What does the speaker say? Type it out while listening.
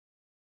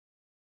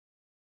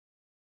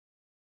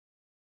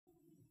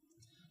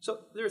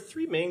So there are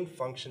three main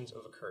functions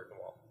of a curtain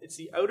wall. It's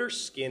the outer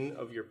skin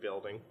of your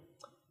building.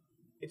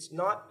 It's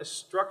not a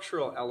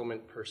structural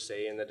element per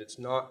se, in that it's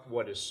not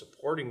what is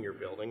supporting your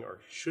building, or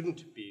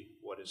shouldn't be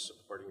what is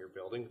supporting your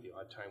building. The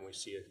odd time we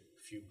see a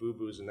few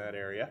boo-boos in that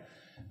area.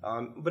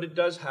 But it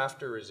does have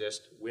to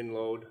resist wind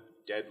load,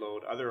 dead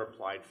load, other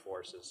applied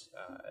forces,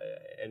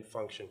 and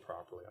function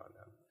properly on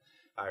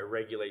them. It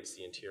regulates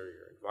the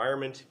interior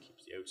environment,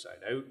 keeps the outside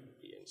out,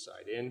 the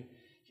inside in.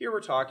 Here we're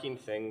talking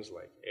things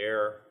like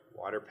air,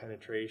 water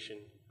penetration,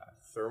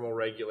 thermal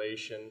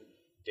regulation,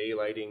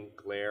 daylighting,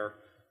 glare.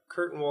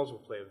 Curtain walls will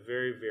play a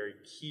very, very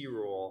key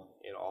role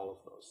in all of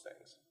those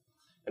things.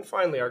 And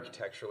finally,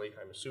 architecturally,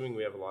 I'm assuming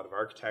we have a lot of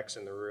architects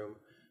in the room.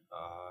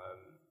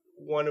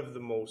 One of the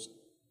most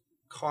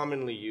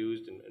commonly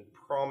used and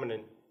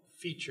prominent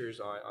features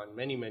on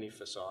many, many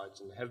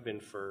facades, and have been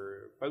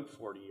for about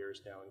 40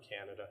 years now in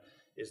Canada,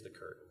 is the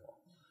curtain wall.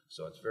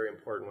 So it's very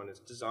important when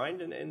it's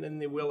designed, and then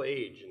they will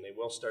age, and they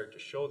will start to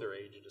show their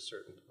age at a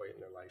certain point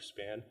in their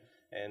lifespan.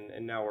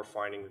 And now we're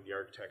finding that the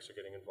architects are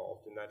getting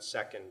involved in that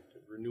second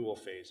renewal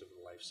phase of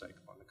the life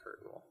cycle on the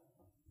curtain wall.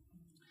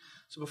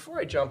 So before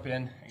I jump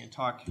in, I'm going to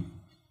talk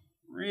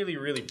really,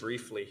 really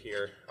briefly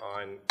here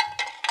on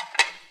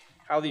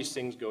how these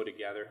things go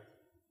together.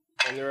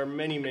 And there are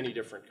many, many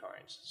different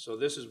kinds. So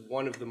this is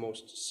one of the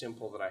most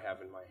simple that I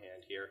have in my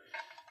hand here.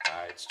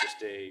 It's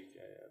just a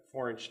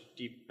 4-inch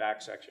deep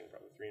back section,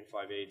 probably 3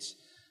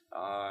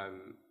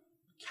 5/8,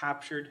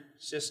 captured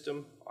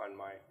system on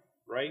my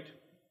right,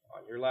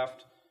 on your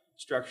left,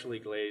 structurally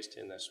glazed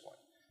in this one.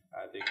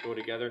 They go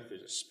together.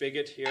 There's a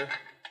spigot here,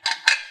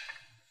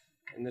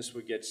 and this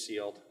would get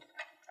sealed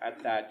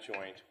at that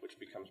joint, which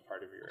becomes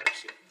part of your air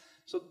seal.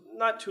 So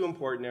not too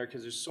important there,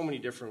 because there's so many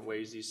different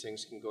ways these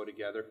things can go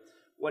together.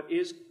 What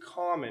is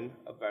common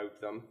about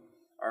them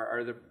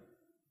are the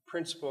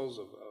principles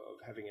of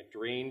having a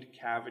drained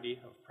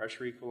cavity, of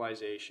pressure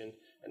equalization,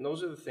 and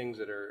those are the things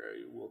that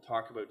we'll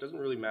talk about. It doesn't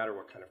really matter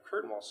what kind of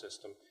curtain wall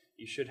system,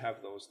 you should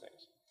have those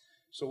things.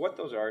 So what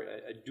those are,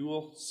 a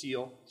dual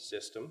seal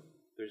system.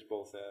 There's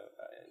both an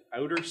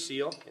outer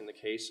seal in the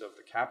case of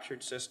the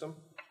captured system.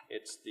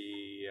 It's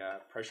the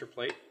pressure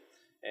plate,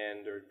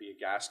 and there would be a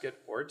gasket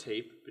or a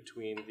tape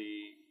between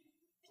the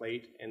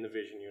plate and the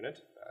vision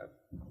unit.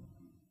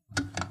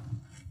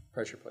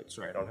 Pressure plate,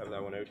 sorry, I don't have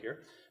that one out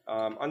here.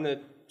 On the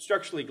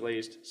structurally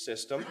glazed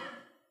system,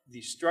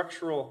 the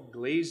structural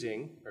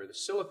glazing, or the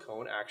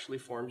silicone, actually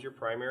forms your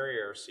primary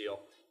air seal.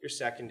 Your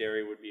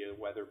secondary would be a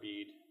weather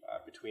bead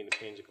between the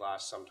panes of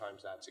glass.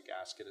 Sometimes that's a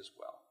gasket as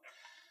well.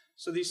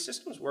 So these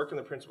systems work on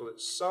the principle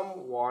that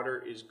some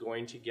water is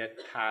going to get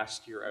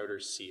past your outer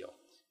seal.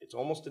 It's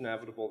almost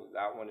inevitable that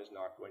that one is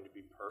not going to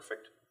be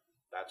perfect.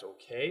 That's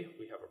okay.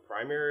 We have a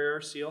primary air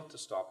seal to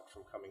stop it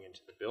from coming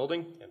into the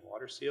building, and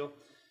water seal.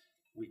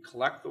 We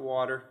collect the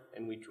water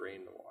and we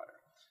drain the water.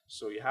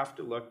 So you have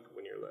to look,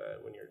 when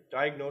you're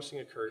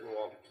diagnosing a curtain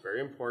wall, it's very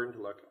important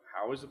to look,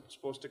 how is it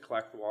supposed to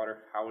collect the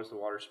water? How is the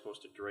water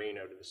supposed to drain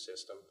out of the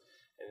system?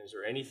 And is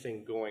there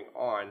anything going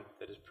on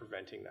that is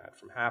preventing that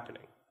from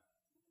happening?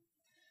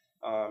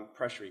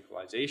 Pressure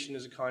equalization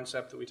is a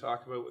concept that we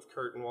talk about with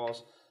curtain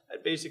walls.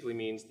 That basically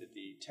means that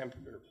the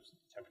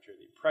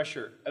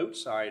pressure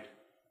outside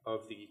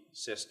of the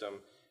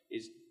system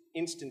is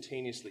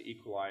instantaneously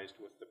equalized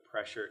with the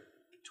pressure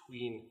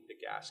between the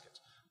gaskets.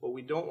 What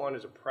we don't want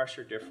is a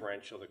pressure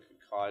differential that could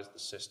cause the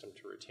system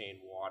to retain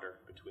water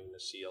between the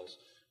seals,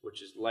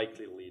 which is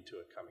likely to lead to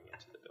it coming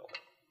into the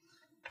building.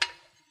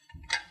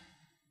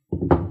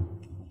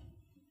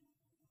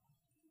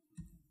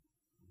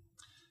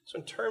 So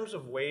in terms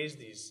of ways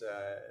these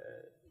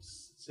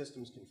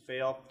systems can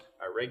fail,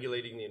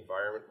 regulating the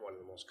environment, one of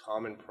the most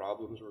common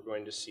problems we're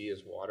going to see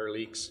is water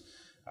leaks.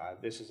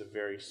 This is a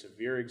very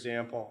severe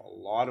example, a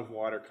lot of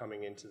water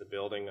coming into the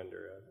building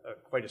under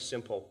quite a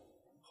simple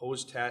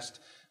hose test.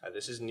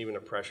 This isn't even a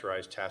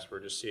pressurized test,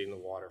 we're just seeing the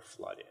water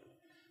flood in.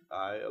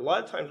 A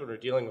lot of times when we're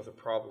dealing with a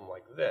problem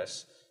like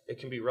this, it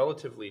can be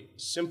relatively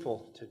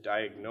simple to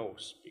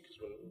diagnose, because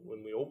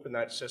when we open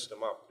that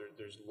system up,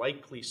 there's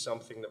likely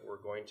something that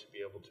we're going to be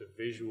able to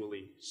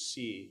visually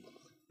see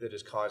that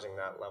is causing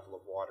that level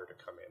of water to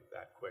come in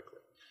that quickly.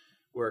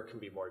 Where it can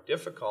be more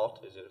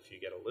difficult is that if you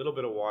get a little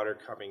bit of water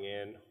coming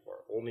in,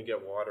 or only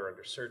get water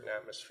under certain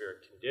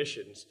atmospheric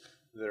conditions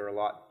that are a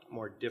lot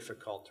more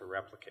difficult to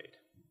replicate.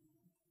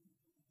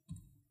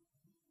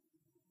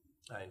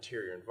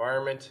 Interior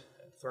environment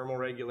and thermal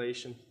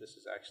regulation. This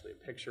is actually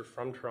a picture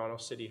from Toronto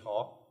City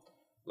Hall,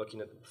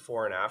 looking at the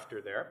before and after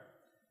there.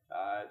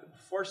 The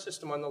before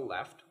system on the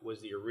left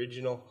was the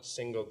original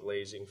single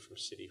glazing from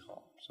City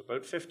Hall. So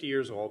about 50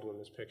 years old when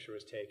this picture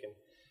was taken.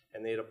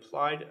 And they had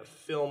applied a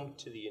film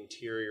to the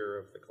interior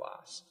of the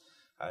glass.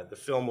 The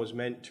film was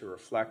meant to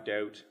reflect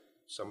out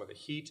some of the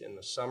heat in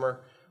the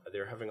summer. They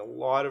were having a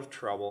lot of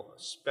trouble,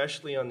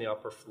 especially on the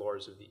upper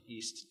floors of the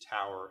East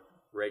Tower,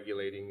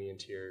 regulating the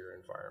interior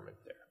environment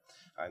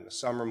there. In the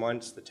summer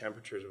months, the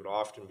temperatures would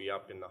often be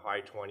up in the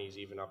high 20s,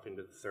 even up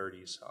into the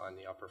 30s on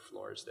the upper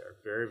floors there.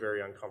 Very,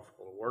 very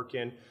uncomfortable to work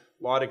in, a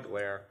lot of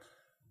glare.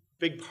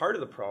 big part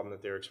of the problem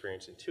that they're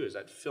experiencing too is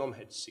that film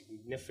had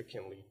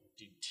significantly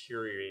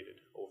deteriorated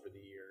over the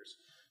years.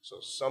 So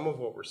some of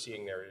what we're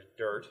seeing there is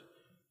dirt.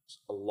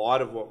 A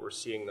lot of what we're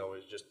seeing though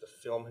is just the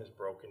film has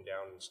broken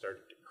down and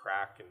started to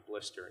crack and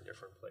blister in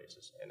different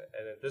places. And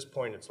at this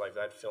point it's like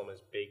that film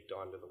is baked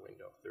onto the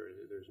window.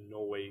 There's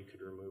no way you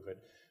could remove it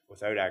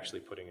without actually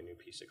putting a new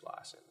piece of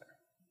glass in there.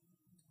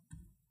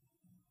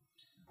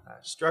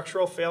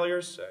 Structural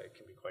failures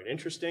can be quite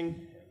interesting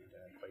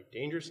and quite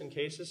dangerous in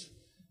cases.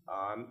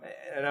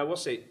 And I will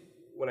say,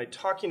 when I'm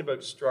talking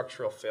about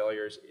structural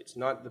failures, it's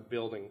not the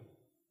building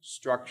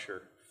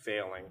structure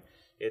failing,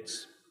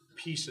 it's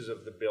pieces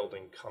of the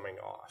building coming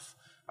off.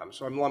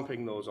 So I'm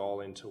lumping those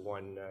all into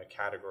one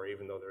category,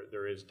 even though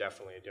there is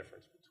definitely a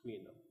difference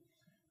between them.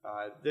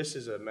 This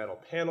is a metal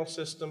panel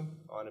system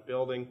on a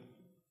building.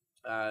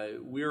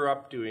 We were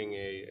up doing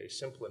a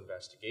simple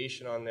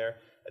investigation on there.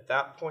 At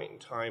that point in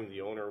time,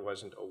 the owner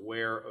wasn't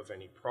aware of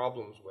any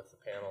problems with the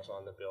panels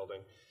on the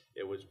building.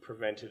 It was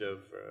preventative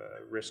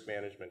risk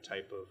management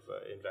type of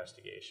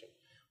investigation.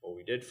 What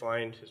we did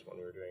find is when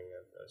we were doing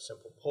a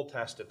simple pull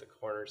test at the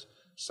corners,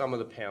 some of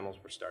the panels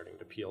were starting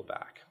to peel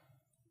back.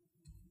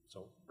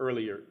 So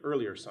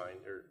earlier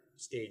signs or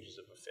stages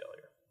of a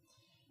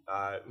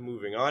failure.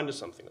 Moving on to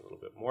something a little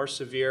bit more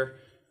severe.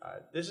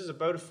 This is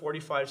about a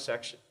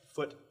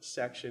 45-foot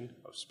section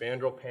of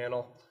spandrel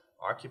panel,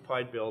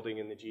 occupied building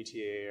in the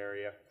GTA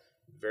area,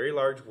 very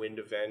large wind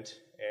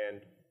event,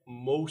 and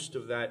most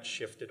of that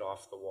shifted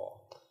off the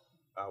wall.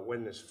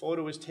 When this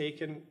photo is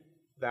taken,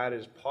 that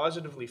is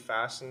positively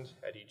fastened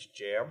at each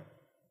jamb,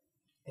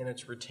 and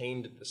it's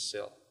retained at the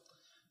sill.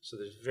 So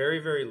there's very,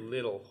 very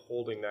little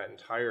holding that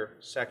entire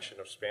section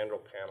of spandrel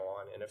panel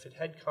on, and if it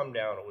had come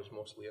down, it was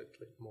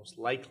most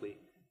likely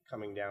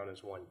coming down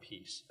as one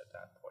piece at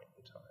that point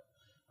in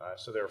time.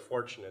 So they're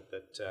fortunate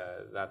that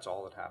that's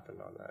all that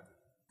happened on that.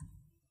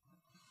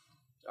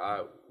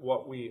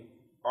 What we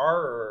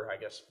are, or I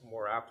guess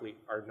more aptly,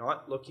 are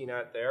not looking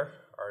at there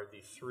are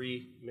the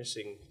 3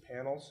 missing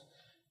panels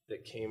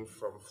that came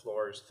from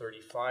floors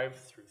 35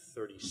 through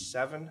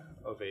 37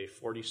 of a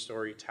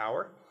 40-story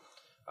tower.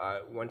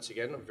 Once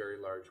again, a very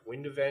large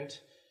wind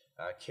event.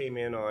 Came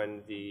in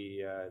on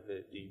the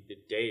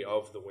day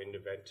of the wind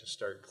event to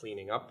start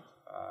cleaning up.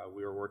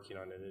 We were working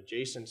on an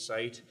adjacent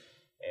site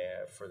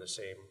for the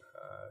same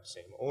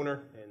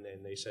owner, and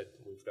then they said,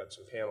 we've got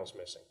some panels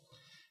missing.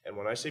 And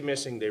when I say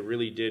missing, they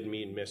really did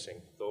mean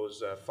missing.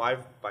 Those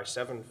 5 by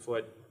 7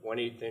 foot,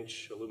 1/8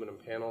 inch aluminum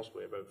panels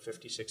weigh about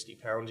 50, 60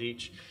 pounds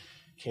each,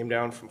 came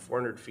down from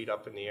 400 feet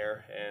up in the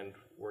air and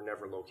were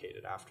never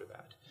located after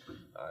that.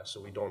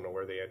 So we don't know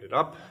where they ended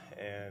up.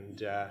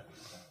 And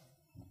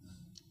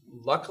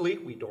luckily,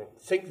 we don't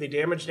think they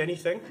damaged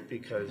anything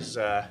because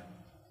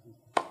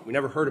we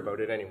never heard about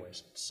it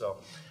anyways.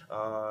 So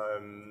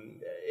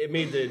it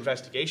made the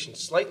investigation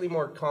slightly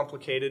more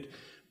complicated.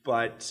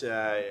 But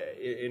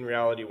in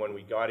reality, when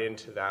we got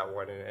into that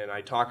one, and I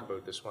talk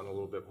about this one a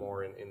little bit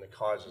more in the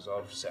causes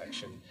of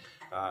section,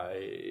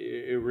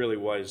 it really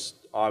was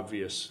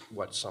obvious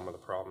what some of the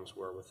problems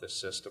were with this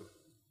system.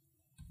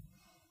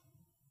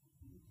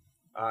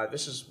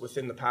 This is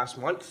within the past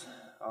month.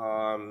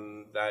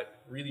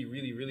 That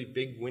really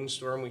big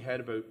windstorm we had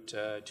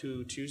about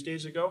 2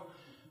 Tuesdays ago.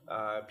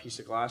 A piece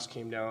of glass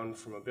came down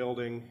from a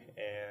building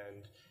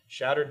and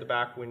shattered the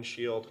back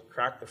windshield,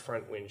 cracked the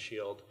front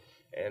windshield.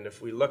 And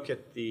if we look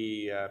at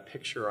the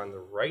picture on the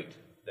right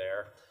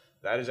there,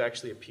 that is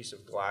actually a piece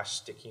of glass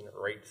sticking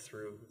right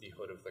through the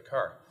hood of the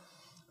car.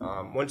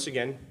 Once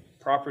again,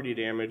 property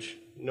damage,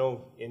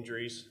 no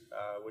injuries,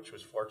 which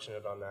was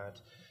fortunate on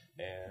that.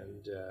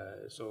 And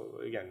so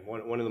again,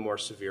 one of the more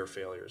severe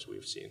failures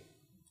we've seen.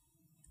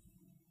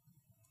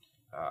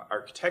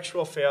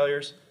 Architectural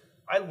failures.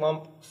 I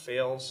lump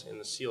fails in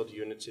the sealed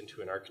units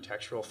into an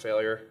architectural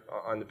failure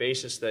on the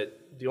basis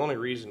that the only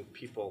reason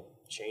people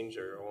change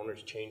or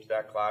owners change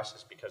that glass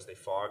is because they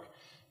fog.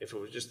 If it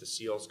was just the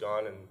seals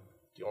gone and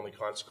the only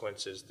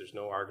consequence is there's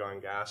no argon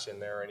gas in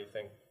there or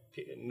anything,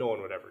 no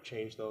one would ever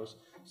change those.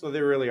 So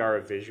they really are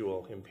a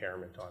visual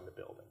impairment on the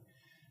building.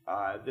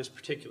 This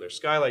particular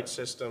skylight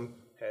system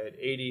had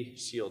 80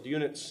 sealed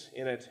units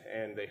in it,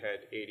 and they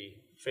had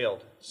 80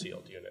 failed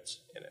sealed units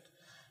in it.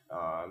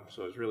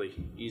 So it was really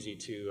easy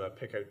to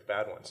pick out the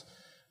bad ones.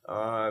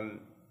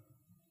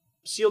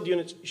 Sealed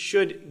units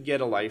should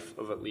get a life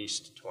of at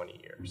least 20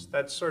 years.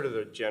 That's sort of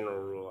the general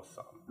rule of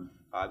thumb.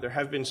 There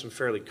have been some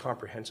fairly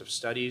comprehensive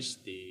studies.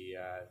 The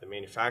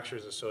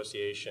Manufacturers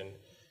Association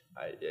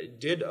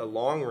did a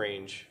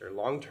long-range or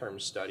long-term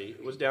study.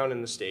 It was down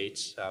in the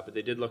States, but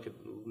they did look at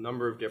a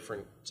number of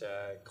different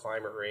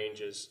climate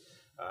ranges,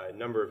 a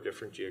number of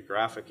different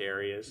geographic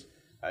areas.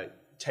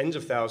 Tens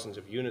of thousands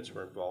of units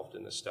were involved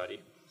in the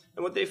study.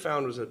 And what they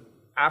found was that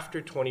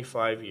after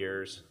 25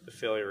 years, the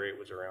failure rate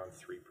was around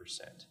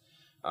 3%.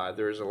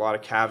 There's a lot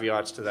of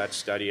caveats to that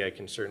study. I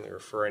can certainly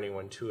refer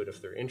anyone to it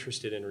if they're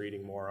interested in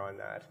reading more on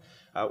that.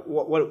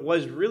 What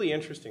was really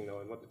interesting,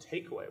 though, and what the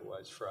takeaway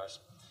was for us,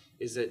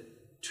 is that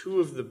 2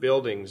 of the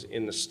buildings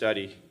in the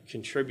study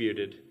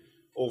contributed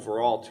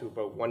overall to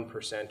about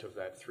 1% of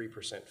that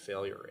 3%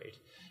 failure rate.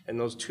 And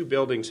those two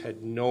buildings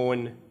had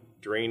known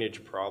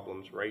drainage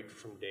problems right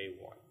from day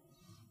one.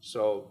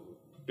 So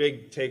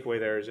big takeaway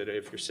there is that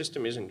if your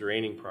system isn't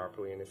draining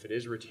properly and if it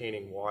is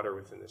retaining water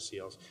within the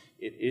seals,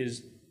 it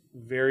is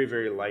very,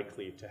 very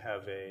likely to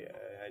have a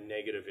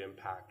negative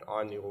impact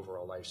on the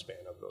overall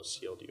lifespan of those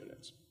sealed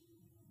units.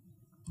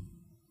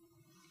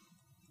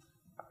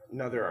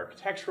 Another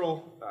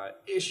architectural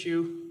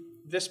issue.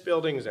 This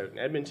building is out in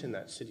Edmonton,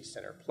 that city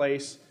center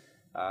place.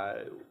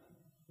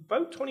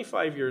 About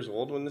 25 years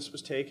old when this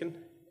was taken,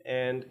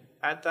 and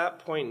at that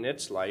point in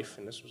its life,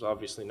 and this was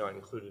obviously not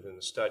included in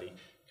the study,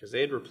 because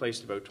they had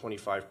replaced about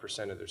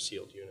 25% of their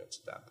sealed units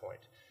at that point.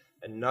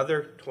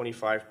 Another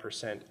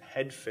 25%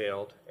 had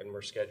failed and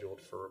were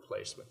scheduled for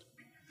replacement.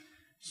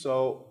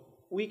 So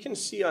we can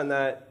see on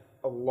that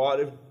a lot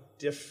of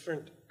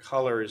different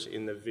colors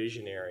in the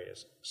vision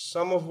areas.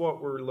 Some of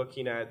what we're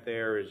looking at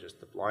there is just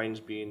the blinds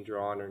being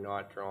drawn or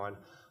not drawn.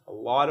 A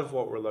lot of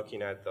what we're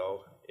looking at,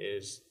 though,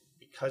 is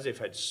because they've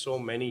had so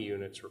many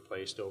units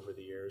replaced over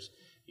the years,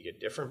 you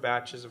get different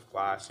batches of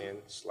glass in,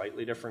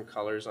 slightly different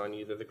colors on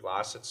either the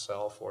glass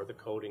itself or the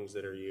coatings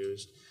that are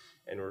used,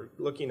 and we're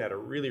looking at a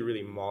really,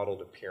 really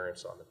modeled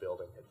appearance on the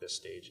building at this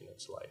stage in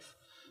its life.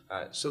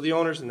 So the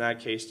owners in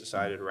that case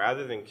decided,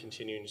 rather than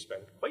continuing to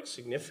spend quite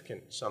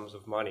significant sums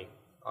of money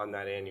on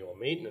that annual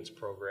maintenance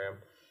program,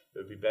 it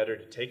would be better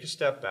to take a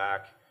step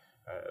back,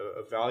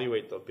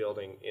 evaluate the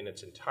building in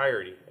its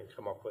entirety, and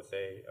come up with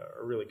a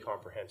really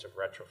comprehensive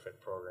retrofit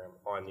program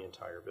on the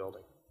entire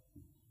building.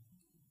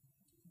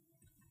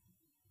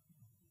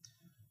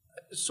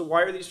 So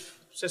why are these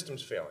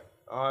systems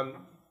failing?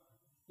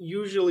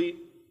 Usually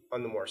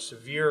on the more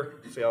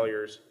severe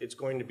failures, it's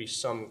going to be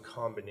some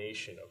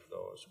combination of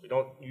those. We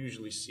don't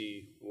usually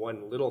see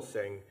one little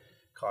thing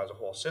cause a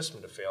whole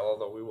system to fail,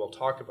 although we will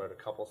talk about a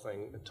couple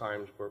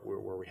times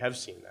where we have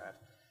seen that.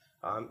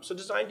 So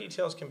design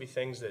details can be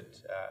things that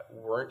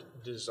weren't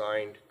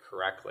designed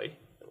correctly,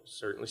 we'll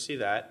certainly see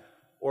that,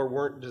 or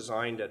weren't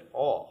designed at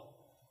all.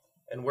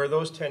 And where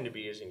those tend to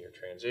be is in your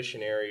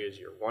transition areas,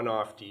 your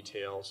one-off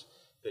details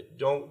that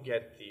don't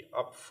get the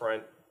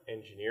upfront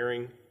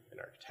engineering and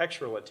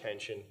architectural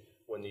attention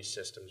when these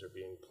systems are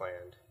being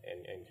planned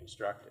and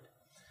constructed.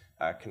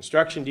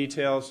 Construction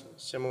details,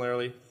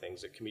 similarly,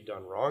 things that can be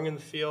done wrong in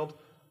the field.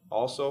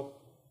 Also,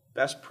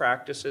 best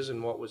practices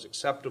and what was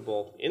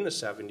acceptable in the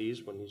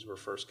 70s when these were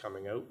first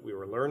coming out, we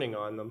were learning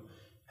on them,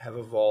 have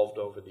evolved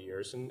over the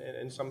years,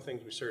 and some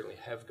things we certainly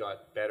have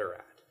got better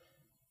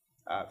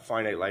at.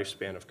 Finite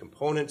lifespan of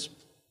components,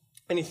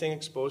 anything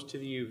exposed to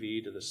the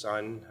UV, to the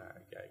sun,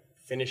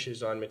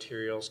 finishes on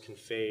materials can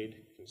fade,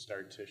 can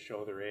start to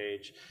show their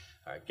age.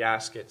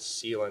 Gaskets,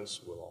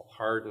 sealants will all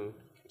harden,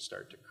 can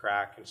start to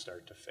crack and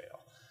start to fail.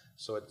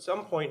 So at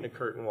some point in a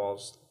curtain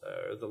wall's,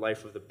 the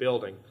life of the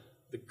building,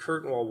 the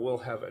curtain wall will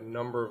have a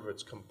number of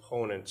its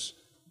components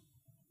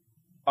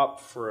up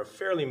for a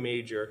fairly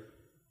major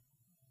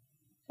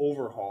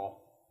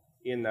overhaul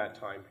in that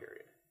time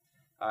period.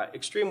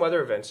 Extreme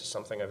weather events is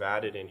something I've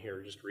added in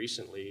here just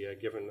recently,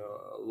 given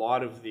a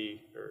lot of the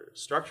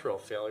structural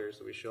failures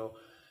that we show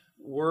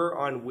were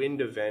on wind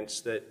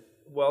events that,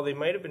 while they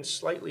might have been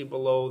slightly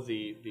below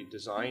the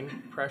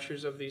design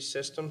pressures of these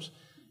systems,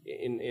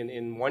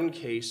 in one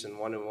case, and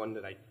one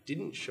that I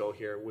didn't show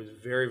here, was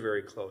very,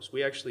 very close.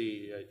 We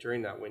actually,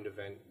 during that wind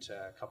event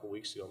a couple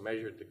weeks ago,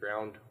 measured the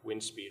ground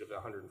wind speed of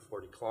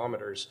 140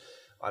 kilometers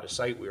at a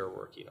site we were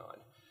working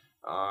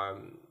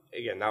on.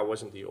 Again, that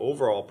wasn't the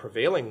overall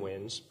prevailing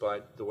winds,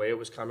 but the way it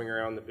was coming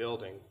around the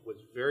building was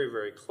very,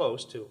 very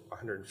close to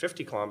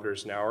 150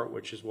 kilometers an hour,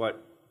 which is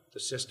what the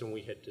system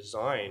we had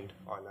designed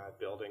on that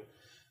building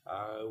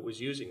was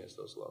using as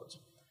those loads.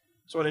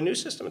 So in a new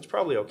system, it's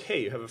probably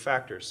okay. You have a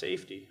factor of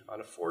safety. On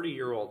a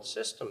 40-year-old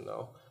system,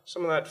 though,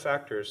 some of that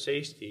factor of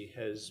safety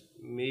has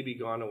maybe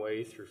gone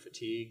away through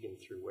fatigue and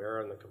through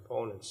wear on the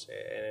components,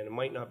 and it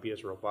might not be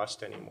as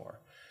robust anymore.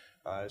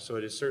 So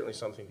it is certainly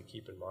something to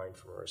keep in mind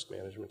from a risk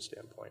management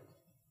standpoint.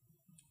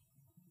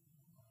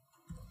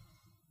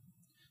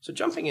 So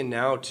jumping in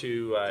now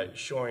to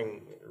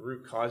showing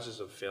root causes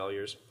of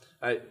failures.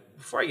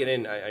 Before I get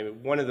in,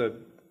 one of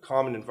the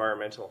common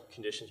environmental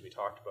conditions we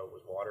talked about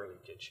was water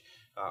leakage.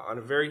 On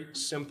a very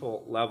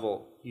simple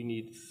level, you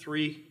need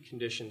 3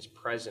 conditions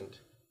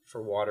present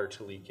for water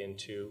to leak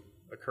into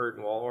a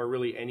curtain wall or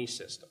really any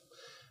system.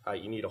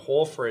 You need a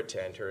hole for it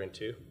to enter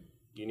into,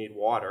 you need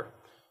water,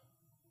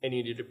 and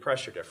you need a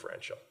pressure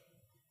differential.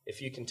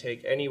 If you can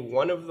take any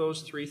one of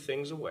those 3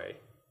 things away,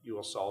 you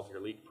will solve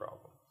your leak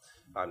problem.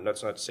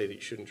 That's not to say that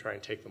you shouldn't try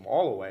and take them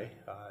all away,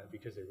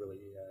 because they really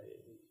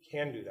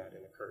can do that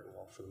in a curtain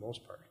wall for the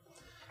most part.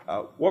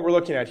 What we're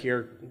looking at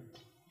here,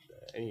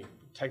 any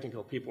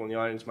technical people in the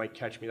audience might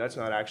catch me, that's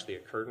not actually a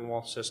curtain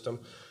wall system,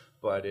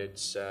 but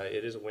it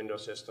is a window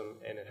system,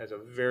 and it has a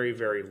very,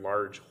 very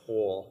large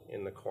hole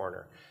in the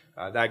corner.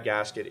 That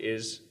gasket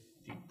is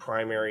the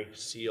primary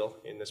seal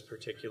in this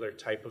particular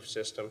type of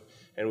system,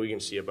 and we can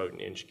see about an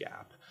inch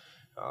gap.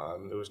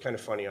 It was kind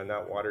of funny on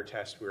that water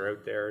test. We were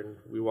out there, and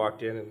we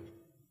walked in, and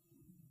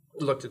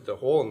looked at the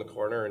hole in the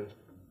corner and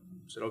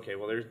said, okay,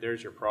 well,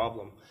 there's your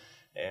problem.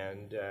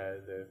 And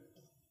the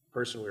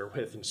person we were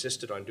with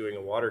insisted on doing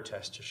a water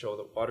test to show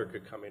that water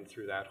could come in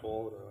through that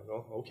hole. And we're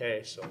like, oh,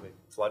 okay. So they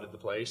flooded the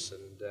place,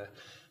 and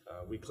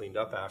we cleaned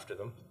up after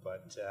them.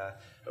 But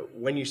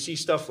when you see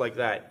stuff like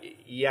that,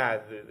 yeah,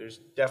 there's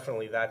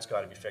definitely, that's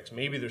got to be fixed.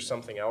 Maybe there's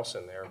something else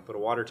in there, but a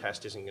water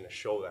test isn't going to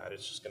show that.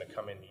 It's just going to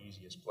come in the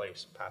easiest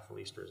place, path of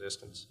least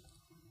resistance.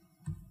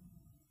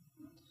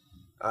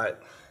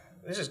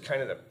 This is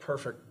kind of the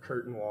perfect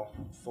curtain wall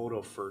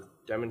photo for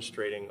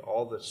demonstrating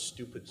all the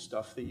stupid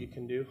stuff that you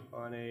can do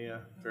on a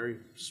very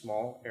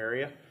small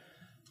area.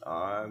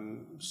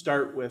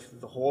 Start with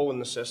the hole in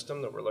the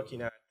system that we're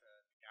looking at,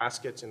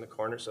 gaskets in the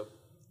corner. So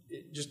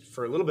just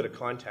for a little bit of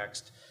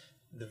context,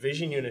 the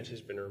vision unit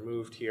has been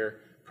removed here.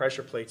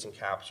 Pressure plates and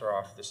caps are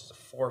off. This is a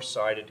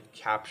four-sided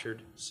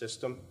captured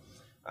system.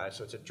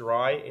 So it's a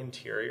dry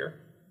interior.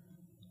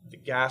 The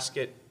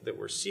gasket that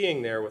we're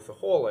seeing there with the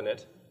hole in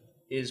it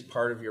is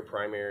part of your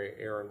primary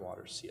air and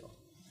water seal.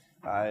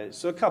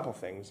 So a couple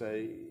things.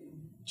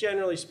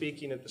 Generally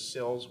speaking, at the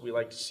sills, we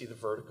like to see the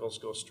verticals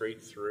go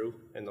straight through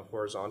and the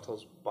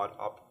horizontals butt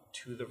up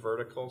to the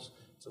verticals.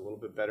 It's a little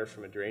bit better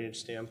from a drainage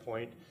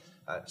standpoint.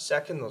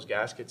 Second, those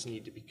gaskets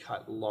need to be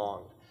cut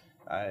long.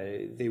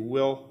 They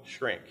will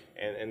shrink,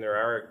 and there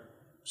are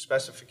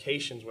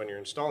specifications when you're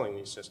installing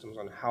these systems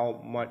on how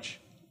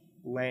much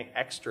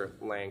extra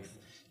length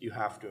you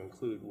have to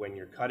include when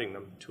you're cutting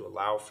them to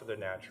allow for the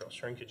natural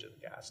shrinkage of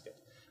the gasket.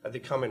 They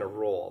come in a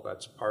roll.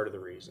 That's part of the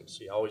reason.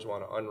 So you always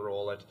want to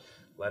unroll it,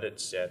 let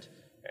it sit,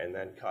 and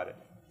then cut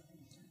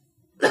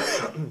it.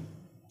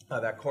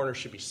 That corner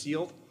should be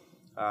sealed.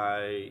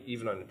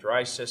 Even on a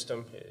dry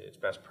system, it's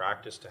best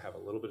practice to have a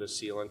little bit of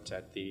sealant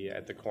at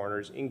the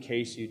corners in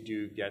case you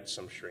do get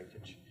some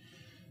shrinkage.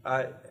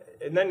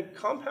 And then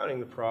compounding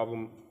the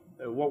problem,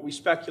 what we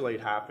speculate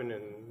happened,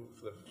 and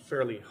with a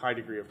fairly high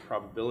degree of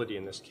probability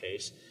in this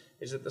case,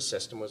 is that the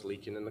system was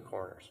leaking in the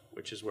corners,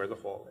 which is where the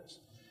hole is.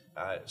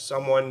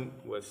 Someone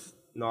with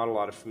not a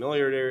lot of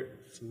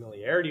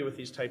familiarity with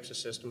these types of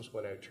systems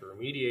went out to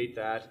remediate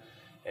that,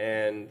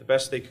 and the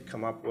best they could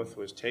come up with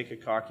was take a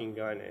caulking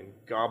gun and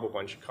gob a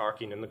bunch of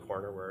caulking in the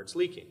corner where it's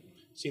leaking.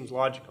 Seems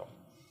logical.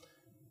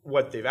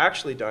 What they've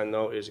actually done,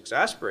 though, is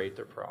exacerbate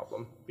their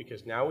problem,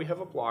 because now we have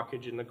a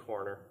blockage in the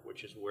corner,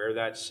 which is where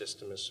that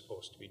system is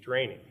supposed to be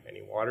draining.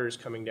 Any water is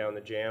coming down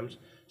the jambs,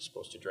 it's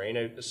supposed to drain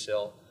out the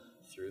sill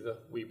through the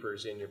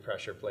weepers in your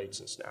pressure plates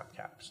and snap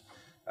caps.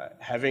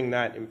 Having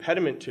that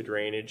impediment to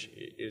drainage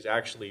is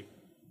actually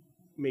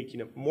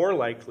making it more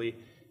likely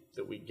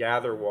that we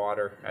gather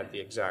water at the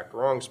exact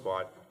wrong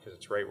spot, because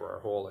it's right where our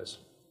hole is.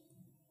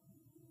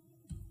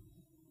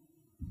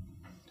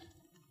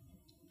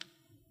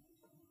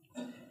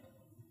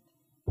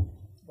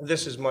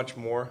 This is much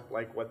more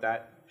like what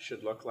that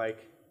should look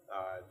like.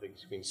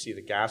 You can see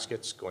the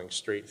gaskets going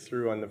straight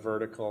through on the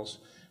verticals.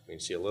 We can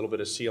see a little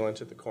bit of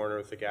sealant at the corner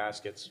with the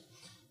gaskets.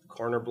 The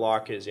corner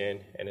block is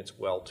in, and it's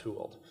well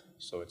tooled,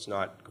 so it's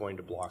not going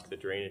to block the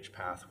drainage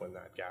path when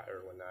that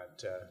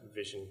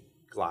vision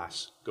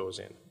glass goes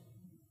in.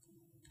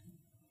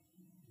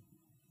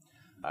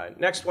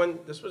 Next one,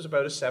 this was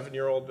about a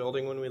 7-year-old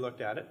building when we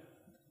looked at it.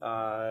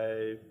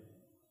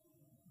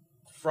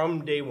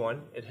 From day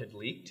one, it had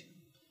leaked.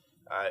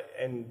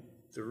 And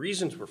the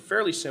reasons were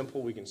fairly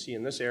simple. We can see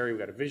in this area, we've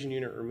got a vision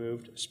unit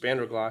removed, a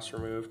spandrel glass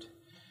removed.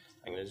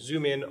 I'm going to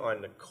zoom in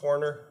on the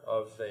corner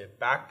of the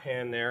back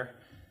pan there.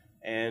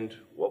 And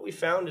what we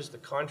found is the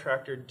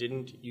contractor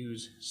didn't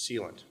use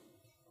sealant.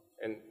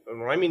 And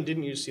when I mean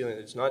didn't use sealant,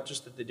 it's not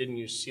just that they didn't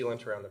use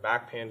sealant around the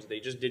back pans, they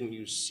just didn't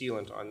use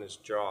sealant on this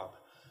job.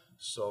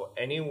 So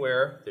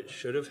anywhere that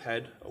should have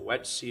had a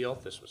wet seal,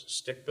 this was a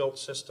stick-built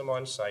system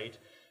on site,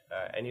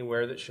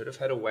 anywhere that should have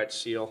had a wet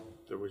seal,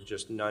 there was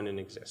just none in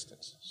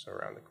existence. So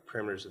around the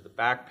perimeters of the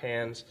back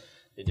pans,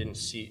 they didn't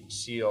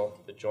seal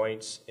the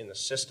joints in the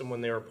system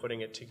when they were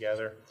putting it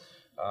together.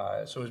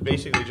 So it was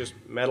basically just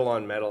metal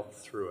on metal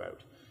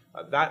throughout.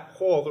 That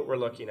hole that we're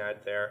looking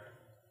at there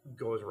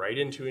goes right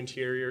into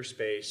interior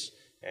space,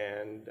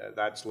 and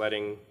that's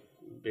letting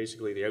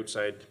basically the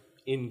outside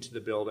into the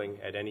building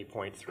at any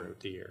point throughout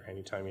the year,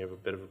 anytime you have a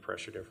bit of a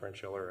pressure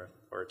differential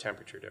or a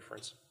temperature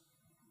difference.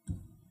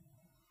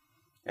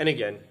 And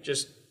again,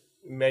 just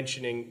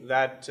mentioning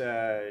that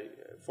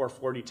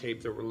 440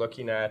 tape that we're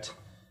looking at,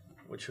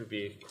 which would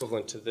be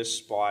equivalent to this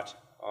spot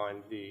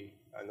on the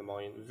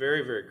mullion,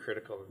 very, very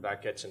critical that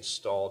that gets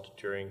installed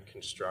during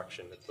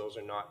construction, that those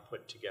are not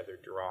put together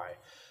dry.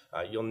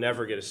 You'll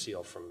never get a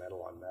seal from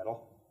metal on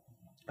metal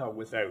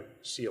without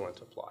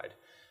sealant applied.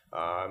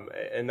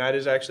 And that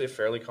is actually a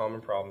fairly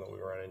common problem that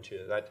we run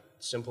into. That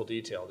simple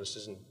detail, this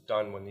isn't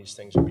done when these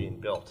things are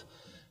being built.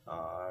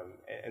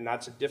 And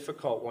that's a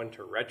difficult one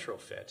to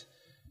retrofit,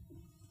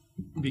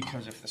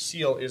 because if the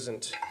seal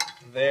isn't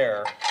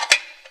there,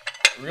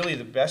 really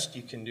the best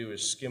you can do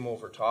is skim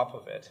over top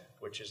of it,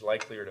 which is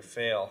likelier to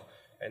fail,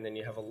 and then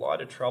you have a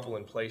lot of trouble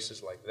in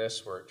places like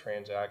this where it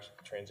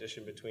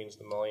transition between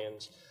the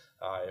mullions.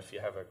 If you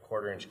have a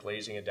 1/4-inch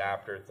glazing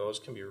adapter, those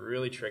can be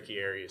really tricky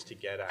areas to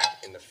get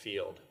at in the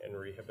field and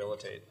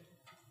rehabilitate.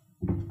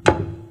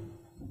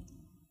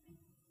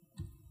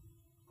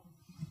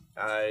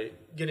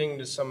 Getting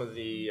to some of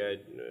the,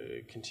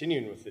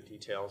 continuing with the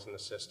details in the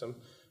system,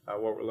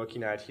 what we're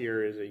looking at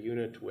here is a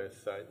unit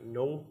with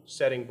no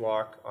setting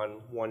block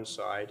on one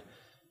side,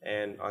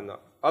 and on the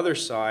other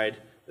side,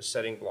 the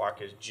setting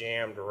block is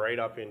jammed right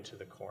up into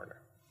the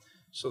corner.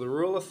 So the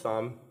rule of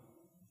thumb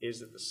is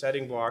that the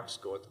setting blocks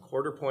go at the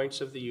 1/4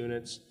 points of the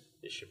units.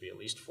 They should be at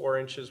least 4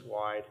 inches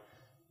wide.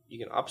 You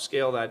can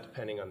upscale that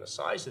depending on the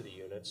size of the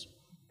units,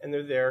 and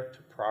they're there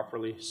to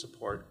properly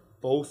support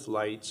both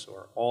lights,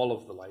 or all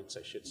of the lights,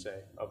 I should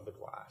say, of the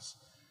glass.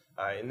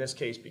 In this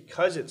case,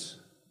 because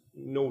it's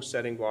no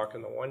setting block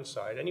on the one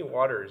side, any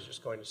water is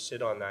just going to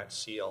sit on that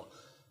seal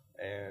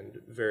and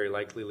very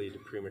likely lead to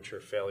premature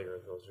failure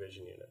of those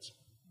vision units.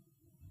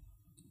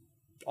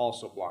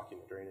 Also blocking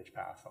the drainage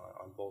path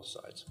on both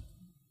sides.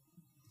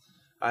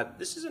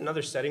 This is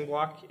another setting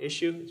block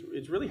issue.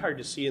 It's really hard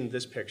to see in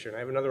this picture, and I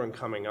have another one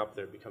coming up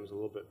that becomes a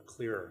little bit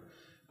clearer.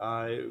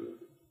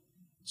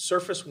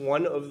 Surface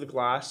 1 of the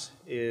glass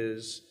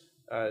is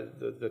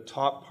the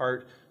top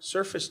part.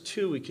 Surface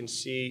 2, we can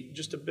see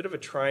just a bit of a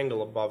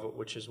triangle above it,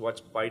 which is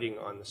what's biting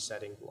on the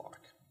setting block.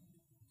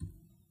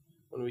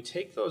 When we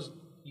take those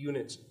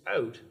units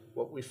out,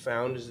 what we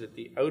found is that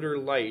the outer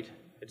light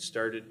had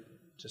started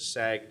to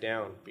sag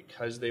down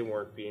because they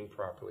weren't being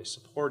properly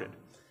supported.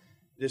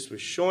 This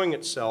was showing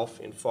itself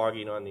in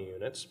fogging on the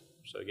units.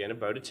 So again,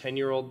 about a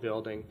 10-year-old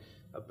building,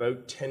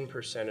 about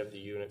 10% of the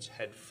units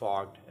had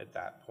fogged at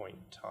that point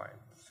in time.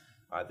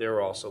 They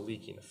were also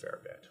leaking a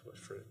fair bit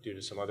due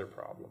to some other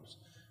problems.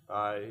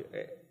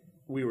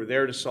 We were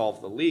there to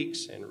solve the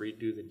leaks and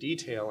redo the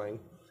detailing.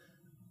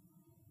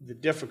 The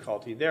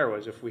difficulty there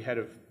was if we had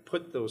have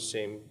put those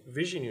same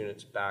vision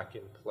units back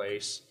in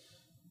place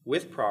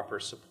with proper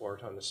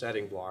support on the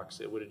setting blocks,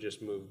 it would have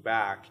just moved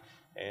back,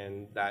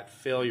 and that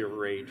failure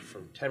rate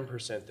from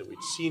 10% that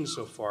we'd seen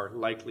so far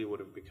likely would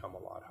have become a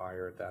lot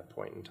higher at that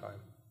point in time.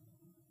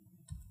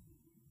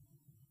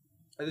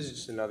 This is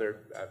just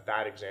another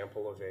bad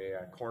example of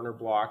a corner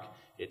block.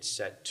 It's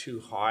set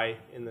too high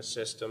in the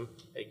system,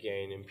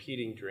 again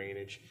impeding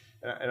drainage.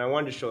 And I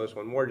wanted to show this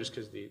one more just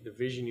because the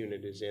vision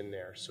unit is in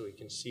there, so we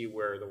can see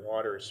where the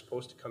water is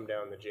supposed to come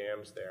down the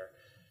jambs there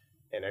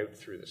and out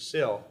through the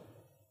sill.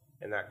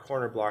 And that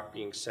corner block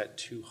being set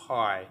too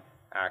high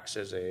acts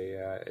as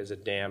a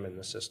dam in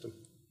the system.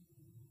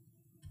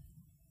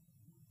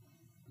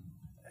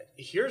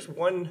 Here's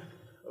one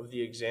of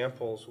the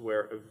examples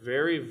where a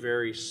very,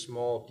 very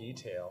small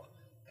detail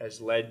has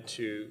led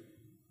to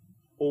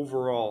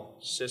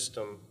overall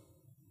system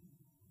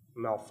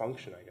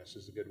malfunction, I guess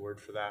is a good word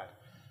for that.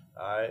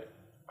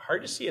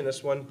 Hard to see in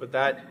this one, but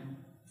that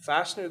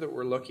fastener that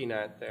we're looking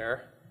at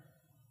there,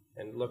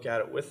 and look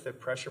at it with the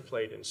pressure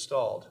plate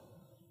installed,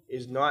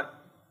 is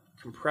not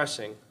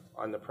compressing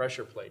on the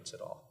pressure plates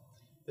at all.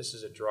 This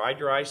is a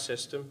dry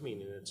system,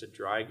 meaning it's a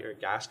dry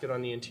gasket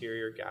on the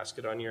interior,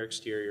 gasket on your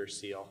exterior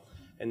seal,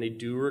 and they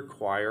do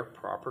require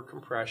proper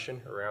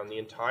compression around the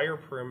entire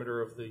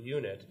perimeter of the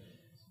unit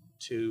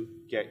to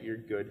get your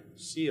good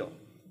seal.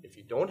 If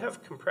you don't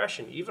have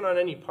compression, even on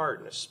any part,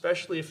 and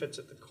especially if it's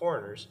at the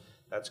corners,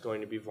 that's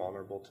going to be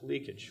vulnerable to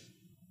leakage.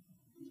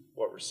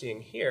 What we're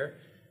seeing here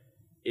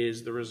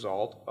is the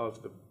result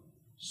of the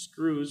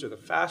screws or the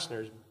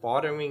fasteners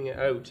bottoming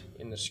out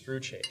in the screw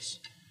chase.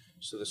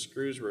 So the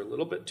screws were a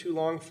little bit too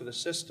long for the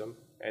system,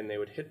 and they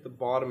would hit the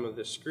bottom of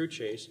the screw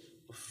chase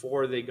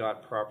before they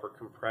got proper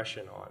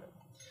compression on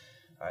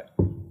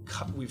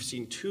it. We've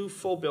seen 2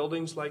 full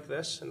buildings like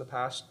this in the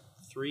past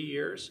 3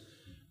 years.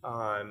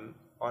 On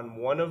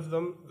one of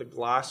them, the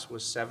glass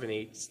was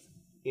 7/8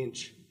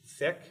 inch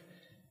thick.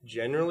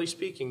 Generally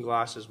speaking,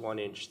 glass is 1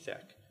 inch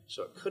thick.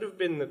 So it could have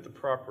been that the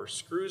proper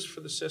screws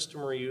for the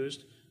system were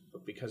used,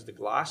 but because the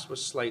glass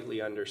was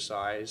slightly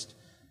undersized,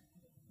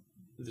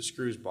 the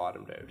screws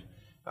bottomed out.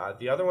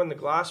 The other one, the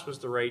glass was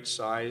the right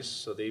size,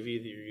 so they've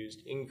either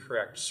used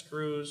incorrect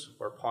screws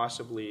or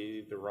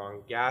possibly the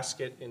wrong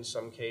gasket in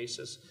some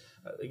cases.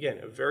 Again,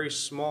 a very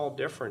small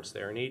difference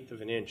there, 1/8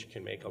 of an inch,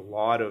 can make a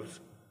lot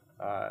of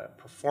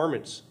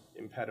performance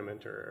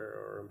impediment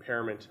or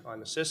impairment on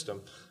the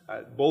system.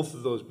 Both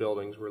of those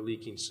buildings were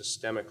leaking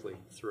systemically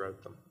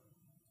throughout them.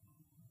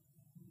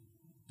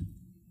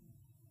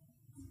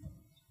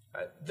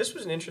 This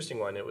was an interesting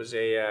one. It was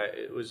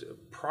a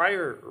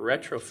prior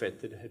retrofit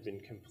that had been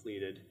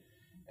completed,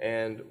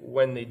 and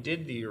when they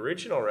did the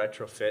original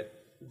retrofit,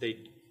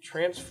 they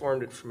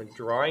transformed it from a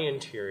dry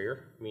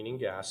interior, meaning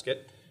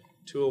gasket,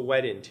 to a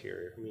wet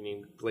interior,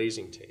 meaning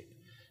glazing tape.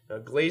 Now,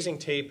 glazing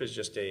tape is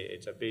just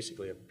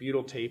basically a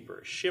butyl tape or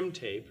a shim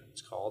tape,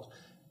 it's called,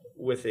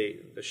 with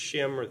the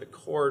shim or the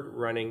cord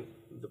running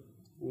the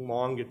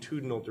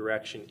longitudinal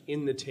direction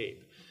in the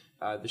tape.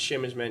 The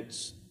shim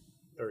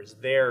is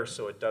there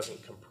so it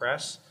doesn't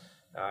compress.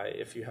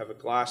 If you have a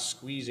glass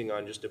squeezing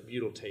on just a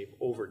butyl tape,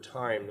 over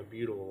time the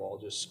butyl will all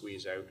just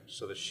squeeze out.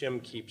 So the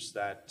shim keeps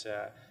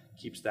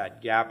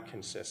that gap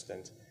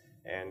consistent,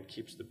 and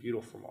keeps the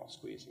butyl from all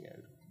squeezing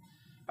out.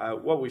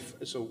 What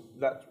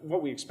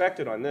we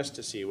expected on this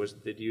to see was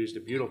they'd used a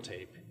butyl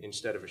tape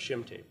instead of a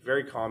shim tape.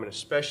 Very common,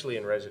 especially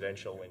in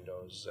residential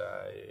windows.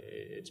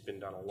 It's been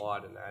done a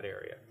lot in that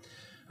area.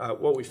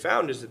 What we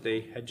found is that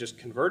they had just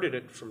converted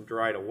it from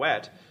dry to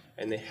wet,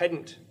 and they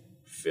hadn't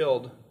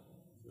filled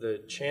the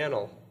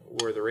channel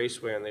where the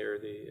raceway on there,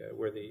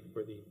 where the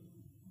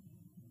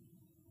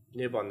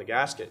nib on the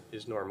gasket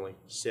is normally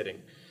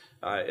sitting.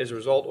 As a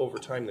result, over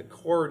time, the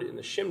cord in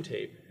the shim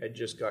tape had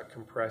just got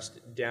compressed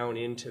down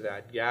into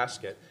that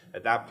gasket.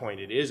 At that point,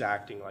 it is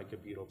acting like a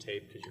butyl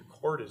tape because your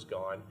cord is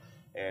gone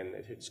and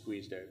it had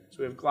squeezed out. So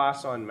we have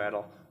glass on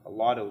metal, a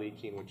lot of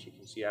leaking, which you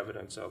can see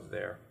evidence of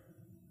there.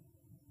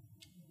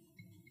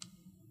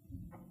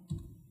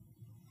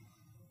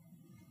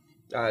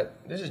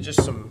 This is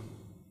just some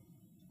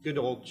good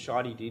old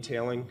shoddy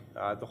detailing.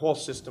 The whole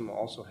system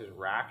also has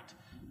racked.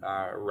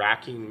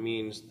 Racking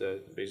means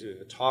basically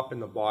the top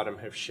and the bottom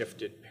have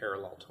shifted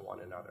parallel to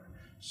one another.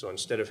 So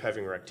instead of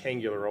having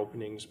rectangular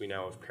openings, we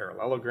now have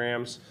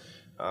parallelograms.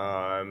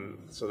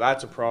 So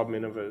that's a problem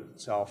in of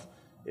itself.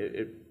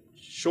 It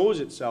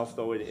shows itself,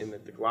 though, in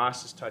that the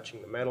glass is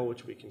touching the metal,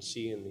 which we can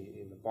see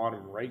in the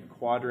bottom right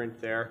quadrant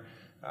there.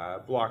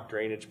 Block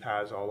drainage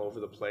paths all over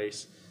the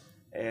place.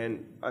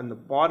 And on the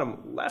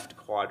bottom left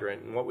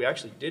quadrant, and what we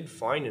actually did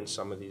find in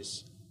some of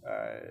these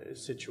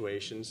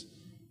situations,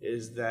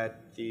 is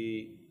that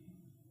the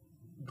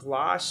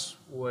glass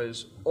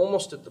was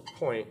almost at the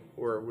point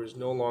where it was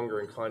no longer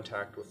in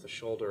contact with the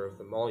shoulder of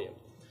the mullion.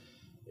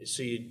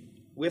 So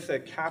with a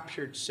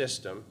captured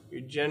system,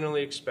 you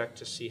generally expect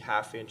to see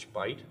half-inch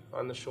bite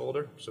on the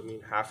shoulder. So I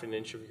mean half an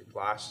inch of your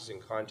glass is in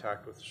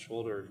contact with the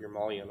shoulder of your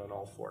mullion on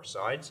all four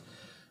sides.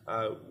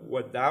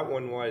 What that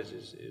one was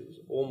is it was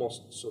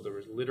almost, so there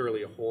was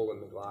literally a hole in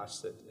the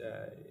glass that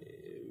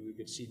we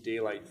could see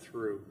daylight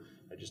through,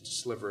 just a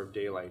sliver of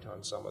daylight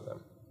on some of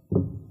them.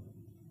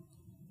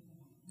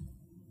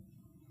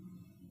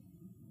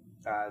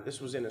 This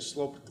was in a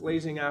sloped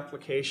glazing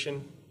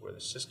application where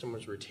the system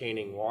was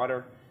retaining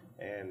water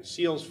and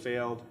seals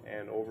failed,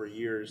 and over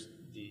years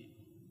the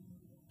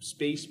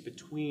space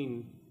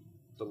between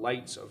the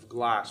lights of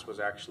glass was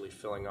actually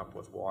filling up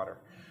with water.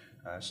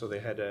 So they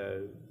had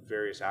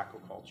various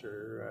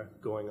aquaculture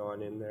going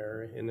on in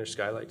their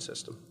skylight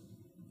system.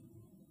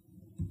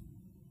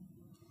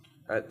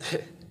 One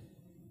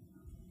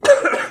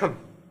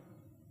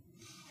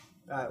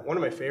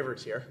of my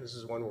favorites here, this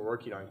is one we're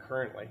working on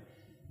currently.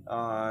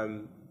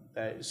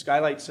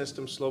 Skylight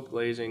system, slope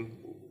glazing,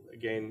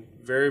 again,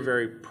 very,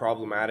 very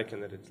problematic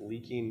in that it's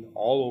leaking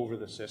all over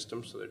the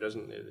system, so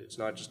it's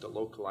not just a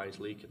localized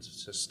leak, it's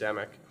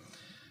systemic.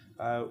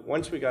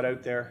 Once we got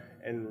out there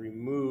and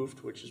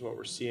removed, which is what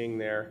we're seeing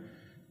there,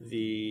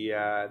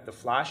 the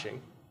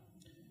flashing,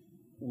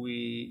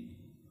 we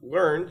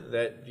learned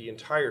that the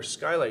entire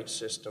skylight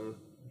system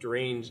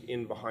drains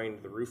in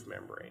behind the roof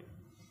membrane.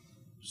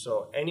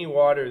 So any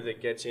water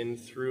that gets in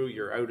through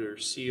your outer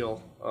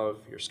seal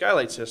of your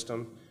skylight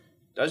system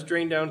does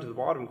drain down to the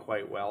bottom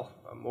quite well.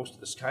 Most of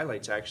the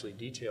skylights actually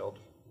detailed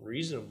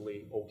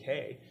reasonably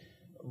okay,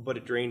 but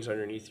it drains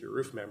underneath your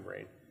roof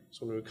membrane.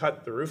 So when we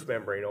cut the roof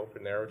membrane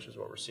open there, which is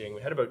what we're seeing,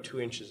 we had about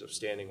 2 inches of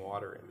standing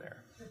water in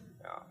there.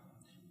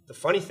 The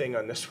funny thing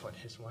on this one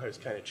is, why I was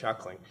kind of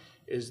chuckling,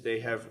 is they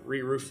have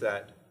re-roofed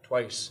that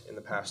twice in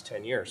the past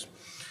 10 years.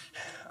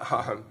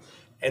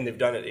 And they've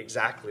done it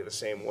exactly the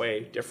same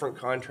way. Different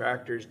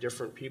contractors,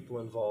 different people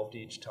involved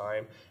each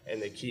time,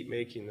 and they keep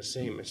making the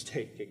same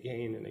mistake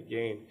again and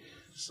again.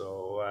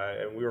 So,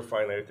 and we were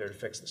finally out there to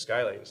fix the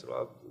skylight and said,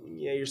 well,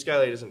 yeah, your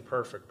skylight isn't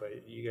perfect,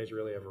 but you guys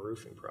really have a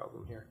roofing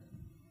problem here.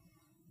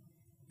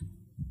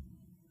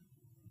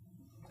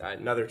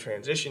 Another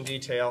transition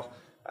detail.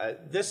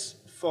 This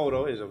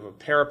photo is of a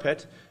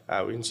parapet.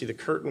 We can see the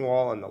curtain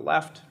wall on the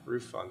left,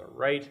 roof on the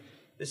right.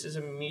 This is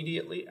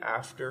immediately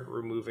after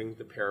removing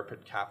the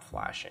parapet cap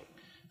flashing.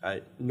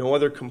 No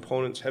other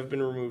components have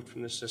been removed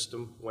from the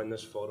system when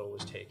this photo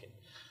was taken.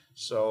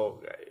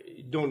 So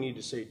you don't need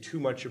to say too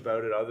much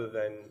about it other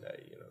than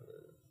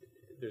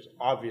there's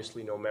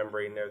obviously no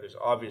membrane there. There's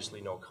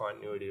obviously no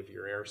continuity of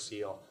your air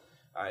seal.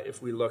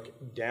 If we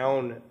look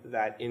down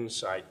that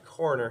inside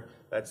corner,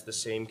 that's the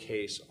same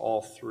case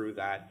all through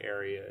that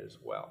area as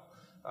well.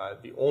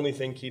 The only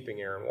thing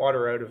keeping air and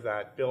water out of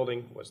that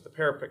building was the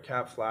parapet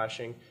cap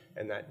flashing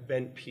and that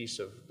bent piece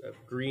of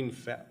green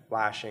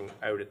flashing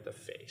out at the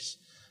face.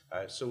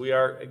 So we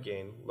are,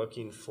 again,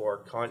 looking for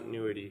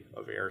continuity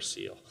of air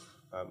seal.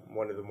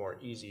 One of the more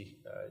easy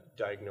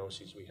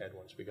diagnoses we had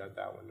once we got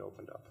that one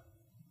opened up.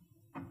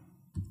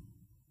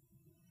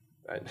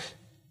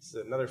 This is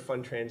another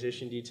fun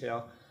transition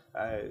detail.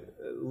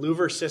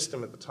 Louver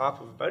system at the top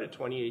of about a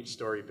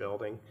 28-story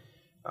building.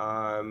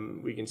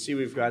 We can see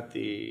we've got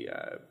the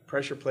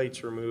pressure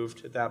plates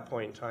removed. At that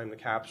point in time, the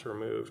caps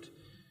removed.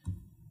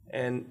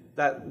 And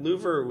that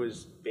louver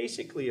was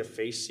basically a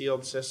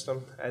face-sealed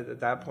system at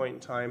that point in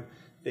time.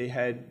 They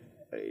had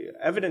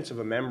evidence of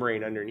a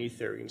membrane underneath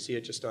there. You can see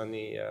it just on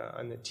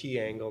the T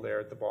angle there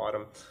at the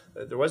bottom.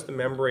 There was the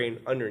membrane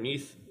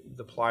underneath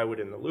the plywood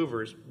and the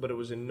louvers, but it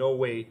was in no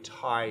way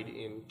tied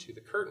into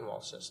the curtain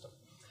wall system.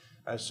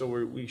 So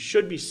we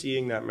should be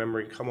seeing that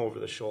membrane come over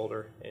the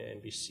shoulder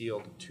and be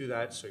sealed to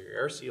that, so your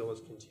air seal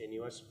is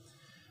continuous.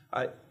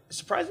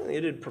 Surprisingly,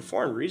 it had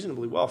performed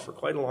reasonably well for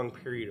quite a long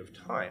period of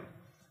time,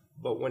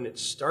 but when it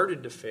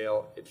started to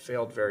fail, it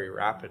failed very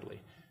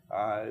rapidly.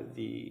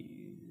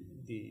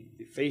 The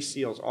face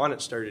seals on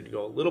it started to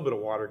go, a little bit of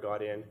water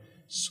got in,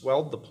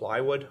 swelled the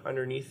plywood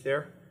underneath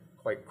there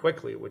quite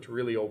quickly, which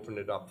really opened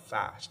it up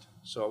fast.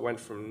 So it went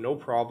from no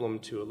problem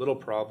to a little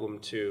problem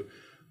to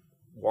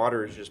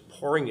water is just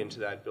pouring into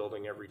that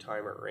building every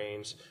time it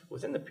rains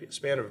within the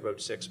span of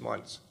about 6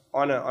 months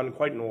on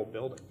quite an old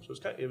building. So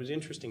it was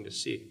interesting to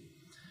see.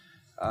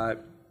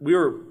 We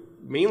were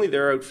mainly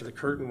there out for the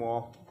curtain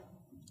wall,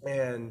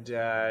 and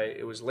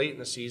it was late in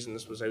the season.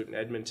 This was out in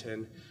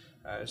Edmonton,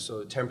 so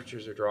the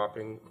temperatures are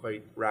dropping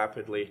quite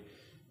rapidly,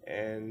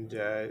 and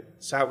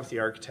sat with the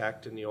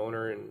architect and the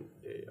owner, and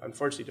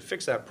unfortunately to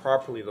fix that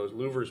properly, those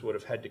louvers would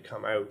have had to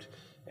come out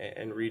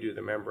and redo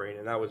the membrane,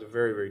 and that was a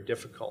very, very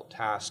difficult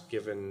task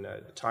given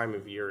the time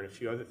of year and a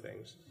few other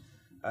things.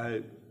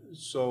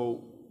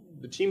 So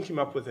the team came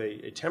up with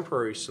a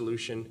temporary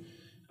solution.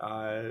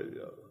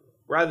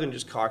 Rather than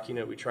just caulking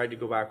it, we tried to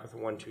go back with a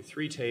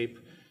 1-2-3 tape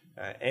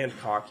and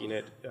caulking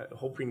it,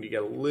 hoping to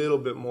get a little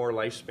bit more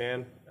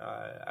lifespan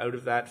out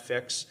of that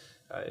fix,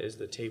 as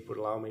the tape would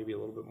allow maybe a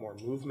little bit more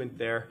movement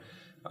there.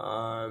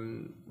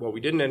 What we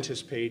didn't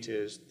anticipate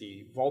is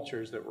the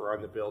vultures that were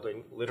on the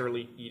building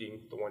literally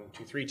eating the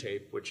 1-2-3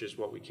 tape, which is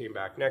what we came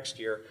back next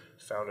year,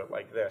 found it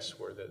like this,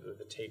 where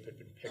the tape had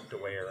been picked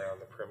away around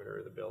the perimeter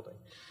of the building.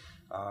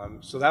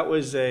 So that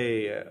was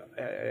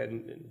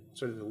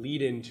sort of the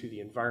lead into the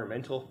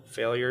environmental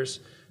failures.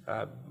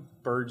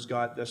 Birds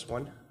got this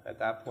one at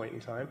that point in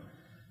time.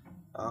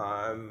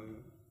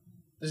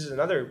 This is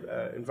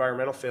another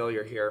environmental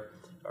failure here,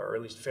 or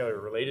at least failure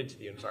related to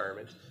the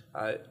environment.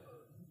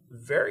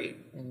 Very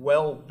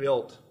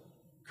well-built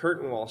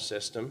curtain wall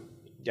system,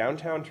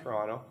 downtown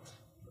Toronto.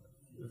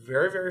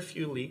 Very, very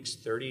few leaks,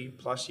 30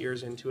 plus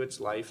years into its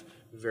life.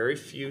 Very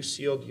few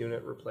sealed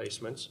unit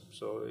replacements,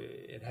 so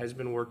it has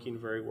been working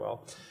very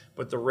well.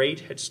 But the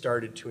rate had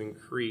started to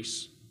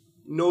increase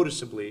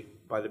noticeably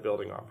by the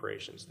building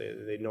operations.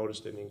 They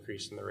noticed an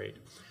increase in the rate.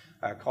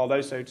 Called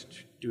us out to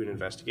do an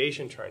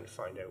investigation, trying to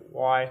find out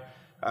why.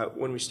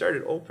 When we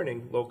started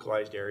opening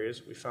localized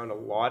areas, we found a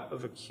lot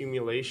of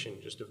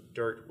accumulation just of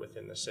dirt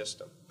within the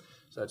system.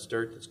 So that's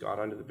dirt that's got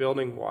onto the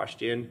building,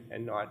 washed in,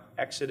 and not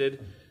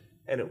exited,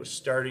 and it was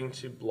starting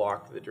to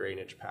block the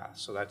drainage path.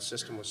 So that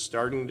system was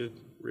starting to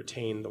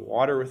retain the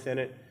water within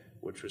it,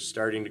 which was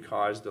starting to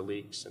cause the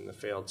leaks and the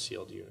failed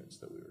sealed units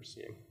that we were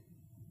seeing.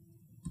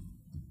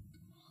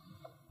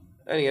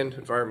 And again,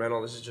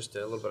 environmental, this is just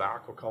a little bit of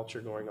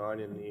aquaculture going on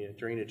in the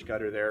drainage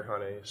gutter there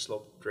on a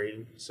sloped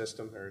drain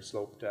system, or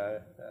sloped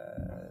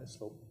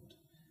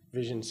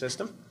vision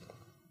system.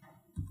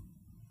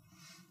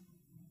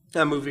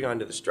 Now moving on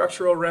to the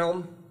structural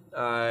realm,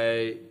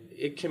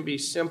 it can be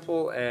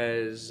simple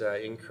as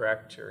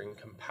incorrect or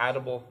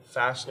incompatible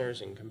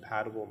fasteners,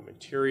 incompatible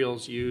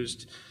materials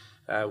used.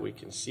 We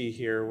can see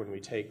here when we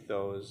take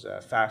those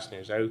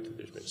fasteners out that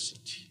there's been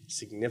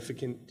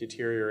significant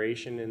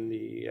deterioration in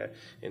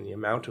the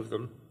amount of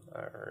them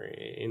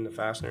in the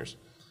fasteners.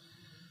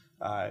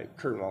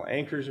 Curtain wall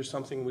anchors are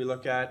something we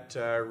look at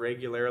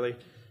regularly.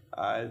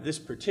 This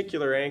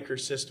particular anchor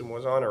system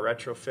was on a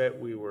retrofit.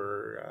 We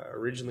were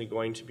originally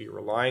going to be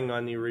relying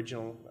on the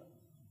original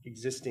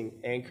existing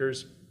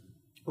anchors.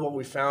 What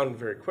we found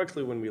very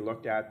quickly when we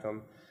looked at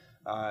them,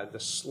 the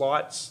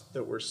slots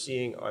that we're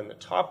seeing on the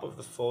top of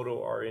the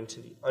photo are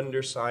into the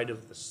underside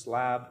of the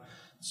slab.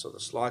 So the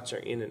slots are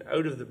in and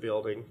out of the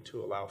building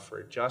to allow for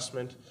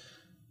adjustment.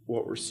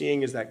 What we're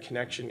seeing is that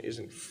connection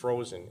isn't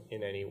frozen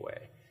in any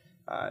way.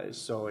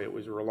 So it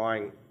was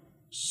relying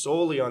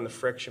solely on the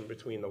friction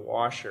between the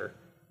washer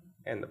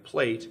and the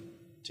plate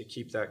to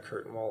keep that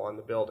curtain wall on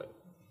the building.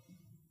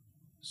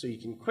 So you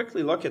can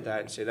quickly look at that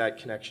and say that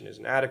connection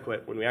isn't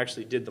adequate. When we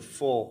actually did the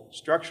full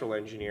structural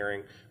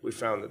engineering, we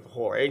found that the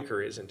whole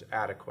anchor isn't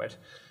adequate.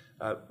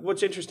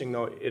 What's interesting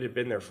though, it had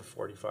been there for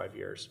 45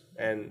 years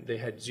and they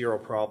had zero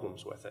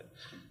problems with it.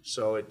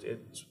 So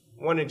it's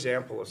one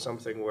example of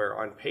something where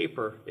on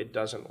paper it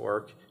doesn't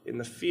work. In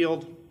the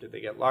field, did they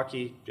get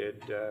lucky?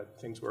 Did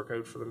things work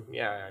out for them?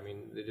 Yeah, I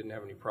mean, they didn't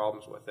have any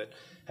problems with it.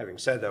 Having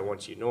said that,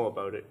 once you know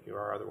about it, you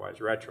are otherwise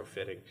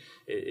retrofitting.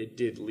 It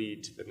did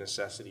lead to the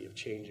necessity of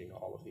changing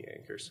all of the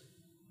anchors.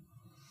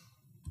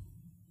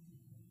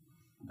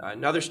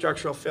 Another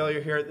structural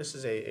failure here, this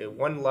is a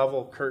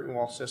one-level curtain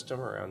wall system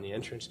around the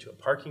entrance to a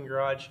parking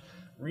garage.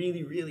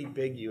 Really, really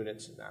big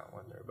units in that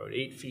one. They're about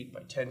 8 feet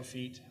by 10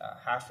 feet,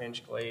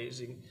 half-inch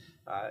glazing.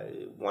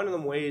 One of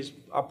them weighs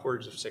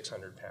upwards of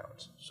 600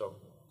 pounds, so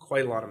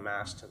quite a lot of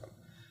mass to them.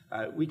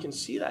 We can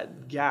see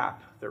that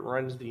gap that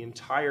runs the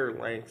entire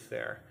length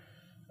there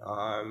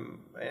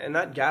And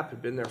that gap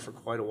had been there for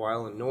quite a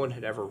while, and no one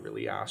had ever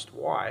really asked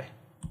why.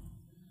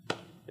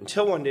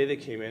 Until one day they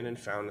came in and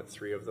found that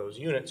 3 of those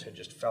units had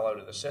just fell out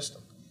of the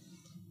system.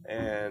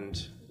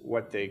 And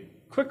what they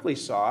quickly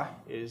saw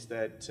is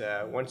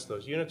that once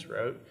those units were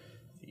out,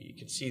 you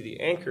could see the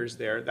anchors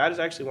there. That is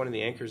actually one of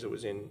the anchors that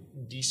was in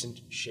decent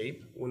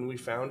shape when we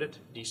found it,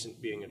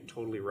 decent being a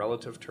totally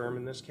relative term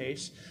in this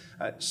case.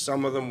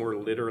 Some of them were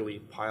literally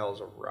piles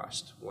of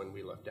rust when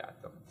we looked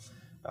at them.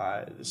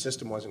 The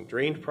system wasn't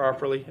drained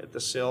properly at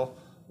the sill.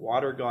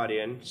 Water got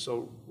in.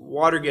 So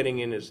water getting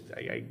in is,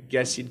 I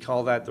guess you'd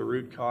call that the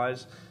root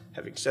cause.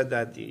 Having said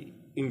that, the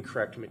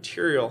incorrect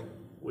material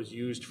was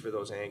used for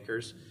those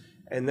anchors.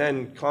 And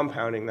then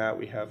compounding that,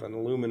 we have an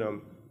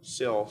aluminum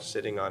sill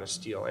sitting on a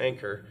steel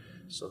anchor.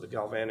 So the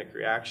galvanic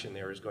reaction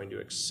there is going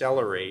to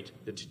accelerate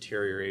the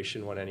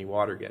deterioration when any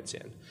water gets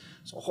in.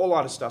 So a whole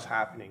lot of stuff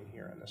happening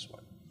here on this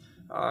one.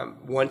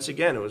 Once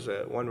again, it was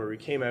one where we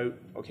came out,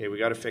 okay, we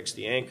got to fix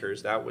the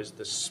anchors. That was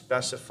the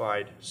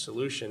specified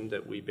solution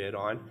that we bid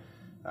on.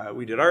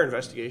 We did our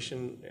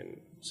investigation and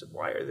said,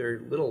 why are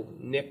there little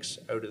nicks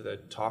out of the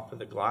top of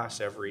the glass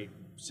every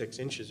 6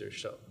 inches or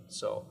so?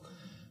 So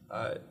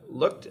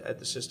looked at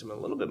the system in a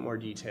little bit more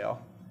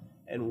detail,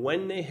 and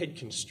when they had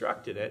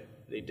constructed it,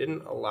 they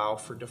didn't allow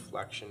for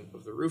deflection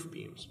of the roof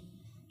beams.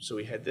 So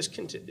we had this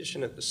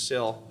condition at the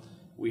sill.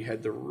 We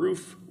had the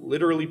roof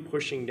literally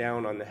pushing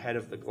down on the head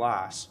of the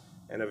glass,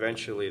 and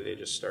eventually they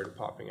just started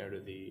popping out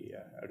of the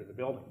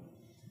building.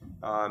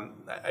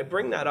 I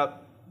bring that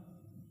up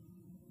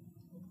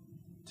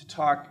to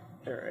talk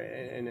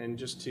and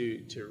just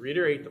to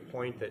reiterate the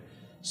point that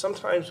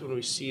sometimes when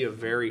we see a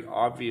very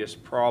obvious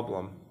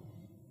problem,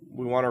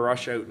 we want to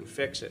rush out and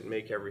fix it and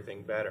make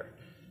everything better.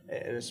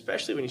 And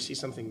especially when you see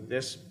something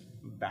this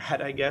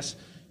bad, I guess,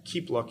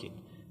 keep looking.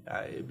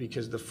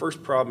 Because the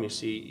first problem you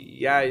see,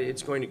 yeah,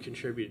 it's going to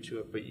contribute to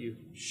it, but you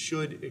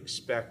should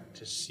expect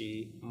to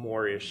see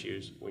more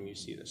issues when you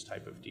see this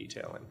type of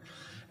detailing.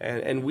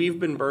 And we've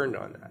been burned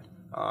on that.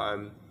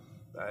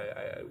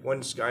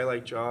 One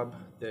skylight job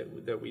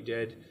that we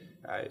did,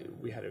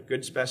 we had a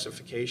good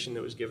specification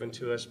that was given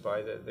to us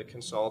by the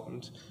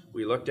consultant.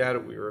 We looked at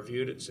it, we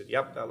reviewed it, said,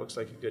 yep, that looks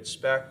like a good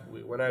spec.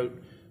 We went out,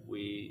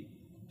 we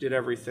did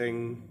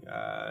everything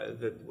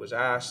that was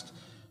asked.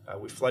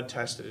 We flood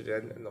tested it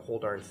in, and the whole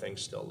darn thing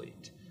still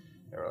leaked.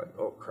 And we're like,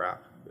 oh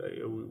crap,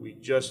 we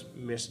just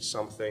missed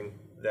something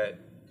that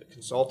the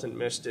consultant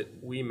missed it,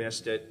 we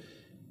missed it,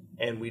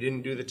 and we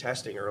didn't do the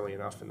testing early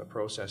enough in the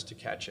process to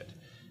catch it.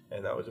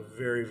 And that was a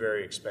very,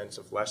 very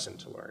expensive lesson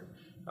to learn.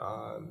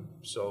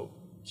 So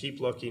keep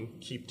looking,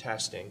 keep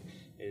testing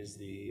is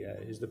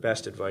the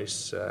best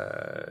advice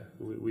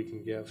we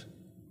can give.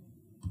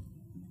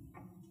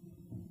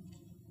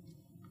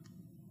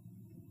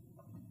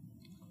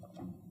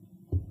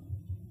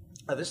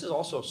 This is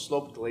also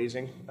slope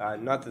glazing,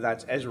 not that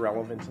that's as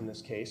relevant in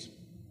this case.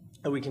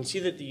 And we can see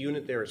that the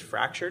unit there is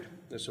fractured,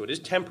 so it is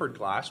tempered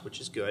glass,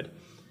 which is good.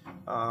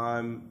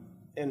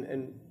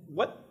 And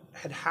what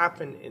had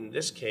happened in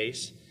this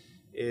case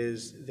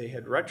is they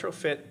had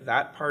retrofit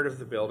that part of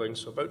the building,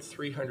 so about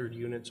 300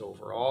 units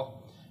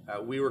overall.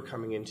 We were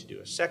coming in to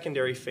do a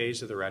secondary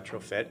phase of the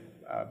retrofit.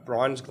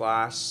 Bronze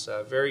glass,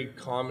 very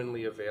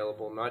commonly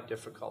available, not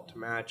difficult to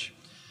match.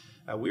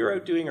 We were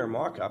out doing our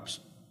mock-ups,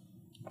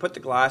 put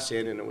the glass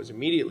in, and it was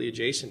immediately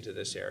adjacent to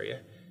this area,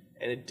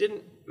 and it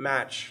didn't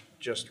match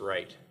just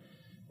right.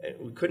 And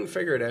we couldn't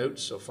figure it out,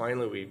 so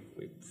finally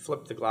we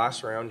flipped the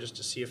glass around just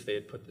to see if they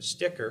had put the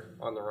sticker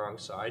on the wrong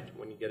side.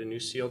 When you get a new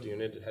sealed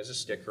unit, it has a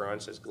sticker on,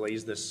 it says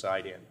glaze this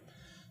side in.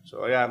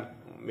 So yeah,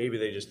 maybe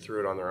they just threw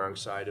it on the wrong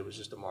side, it was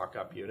just a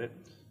mock-up unit,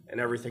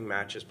 and everything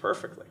matches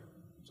perfectly.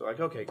 So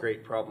like, okay,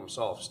 great, problem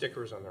solved,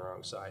 stickers on the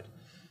wrong side.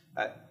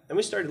 Then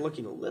we started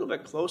looking a little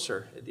bit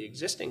closer at the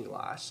existing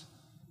glass,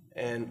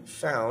 and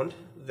found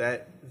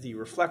that the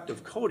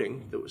reflective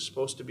coating that was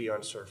supposed to be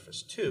on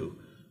surface 2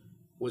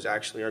 was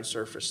actually on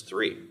surface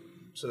 3.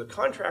 So the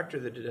contractor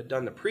that had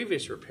done the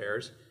previous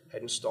repairs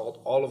had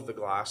installed all of the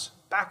glass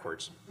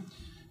backwards.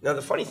 Now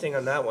the funny thing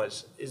on that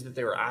is that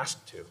they were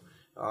asked to.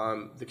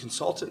 The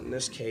consultant in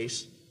this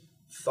case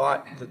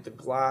thought that the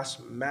glass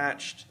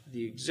matched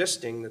the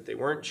existing, that they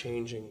weren't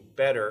changing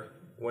better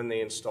when they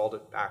installed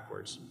it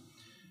backwards.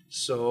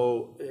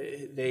 So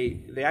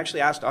they actually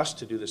asked us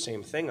to do the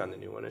same thing on the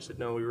new one. I said,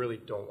 no, we really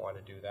don't want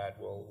to do that.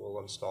 We'll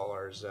install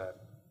ours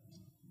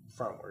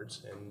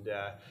frontwards. And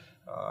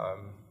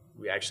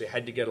we actually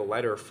had to get a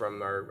letter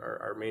from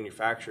our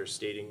manufacturer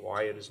stating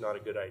why it is not a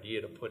good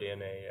idea to put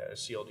in a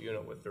sealed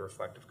unit with the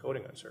reflective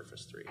coating on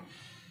surface 3.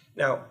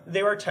 Now,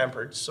 they are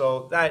tempered,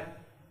 so that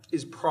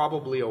is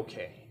probably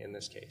okay in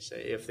this case.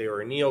 If they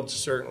were annealed,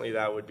 certainly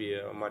that would be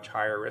a much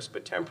higher risk,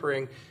 but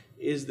tempering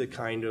is the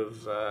kind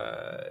of,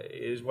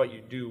 is what you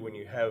do when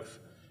you have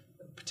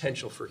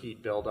potential for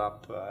heat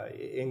buildup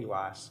in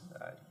glass,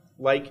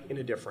 like in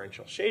a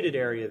differential shaded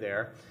area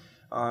there.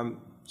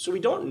 So we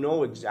don't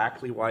know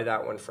exactly why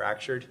that one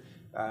fractured.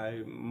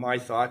 My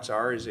thoughts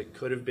are is it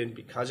could have been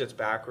because it's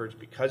backwards,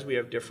 because we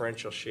have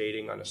differential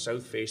shading on a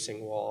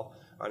south-facing wall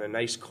on a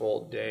nice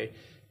cold day,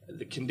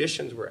 the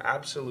conditions were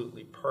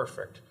absolutely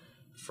perfect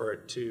for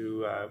it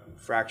to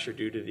fracture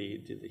due to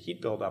the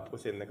heat buildup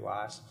within the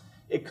glass.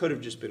 It could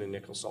have just been a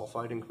nickel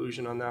sulfide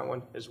inclusion on that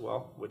one as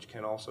well, which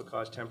can also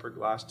cause tempered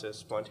glass to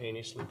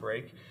spontaneously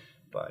break.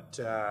 But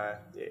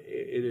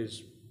it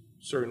is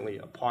certainly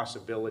a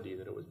possibility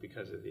that it was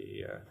because of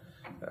the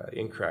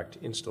incorrect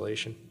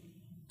installation.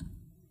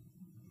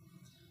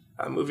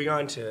 Moving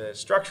on to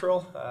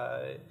structural.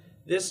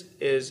 This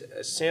is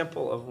a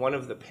sample of one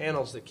of the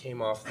panels that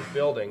came off the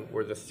building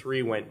where the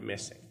 3 went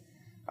missing.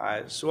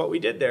 So what we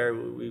did there,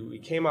 we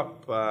came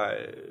up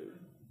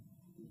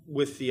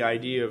with the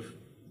idea of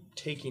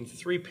taking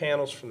 3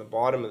 panels from the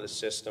bottom of the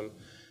system,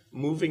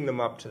 moving them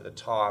up to the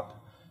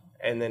top,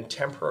 and then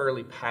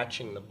temporarily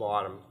patching the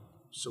bottom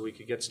so we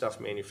could get stuff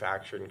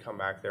manufactured and come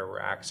back there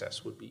where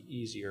access would be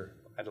easier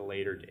at a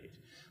later date.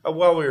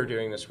 While we were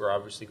doing this, we're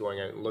obviously going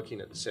out and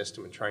looking at the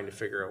system and trying to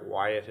figure out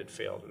why it had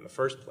failed in the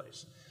first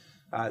place.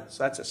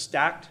 So that's a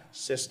stacked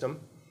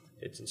system.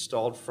 It's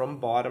installed from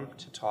bottom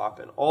to top,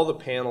 and all the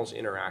panels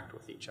interact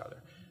with each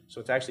other.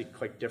 So it's actually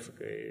quite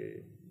difficult.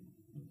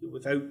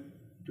 Without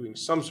doing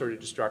some sort of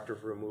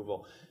destructive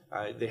removal,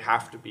 they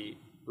have to be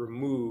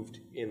removed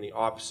in the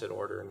opposite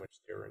order in which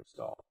they were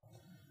installed.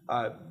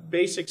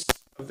 Basics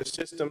of the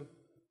system: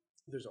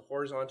 there's a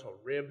horizontal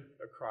rib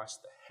across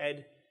the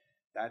head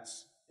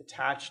that's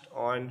attached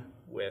on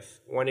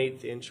with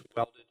 1/8 inch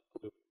welded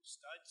aluminum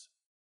studs.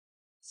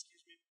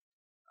 Excuse me.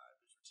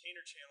 There's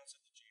retainer channels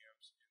at the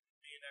jambs and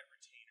bayonet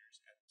retainers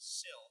at the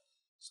sill.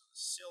 So the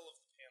sill of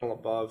the panel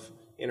above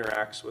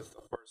interacts with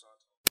the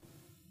horizontal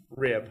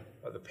rib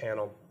of the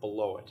panel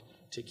below it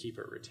to keep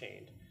it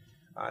retained.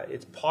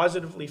 It's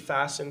positively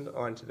fastened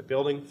onto the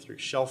building through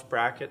shelf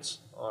brackets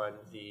on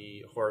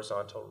the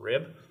horizontal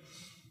rib.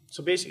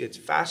 So basically it's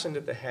fastened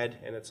at the head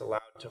and it's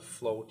allowed to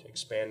float,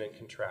 expand, and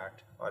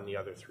contract on the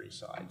other 3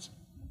 sides.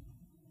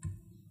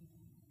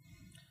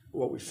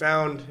 What we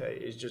found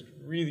is just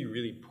really,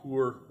 really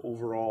poor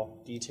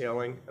overall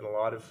detailing in a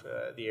lot of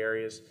the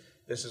areas.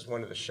 This is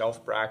one of the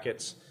shelf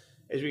brackets.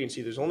 As we can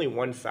see, there's only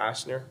one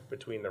fastener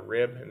between the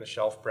rib and the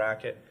shelf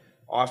bracket.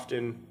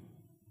 Often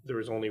there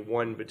was only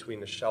one between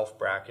the shelf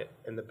bracket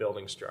and the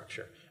building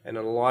structure. And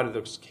in a lot of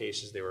those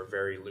cases, they were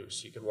very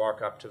loose. You could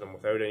walk up to them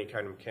without any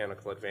kind of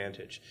mechanical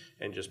advantage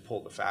and just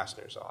pull the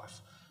fasteners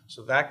off.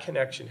 So that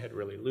connection had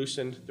really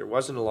loosened. There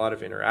wasn't a lot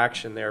of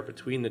interaction there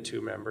between the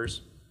 2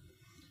 members.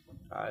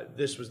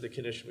 This was the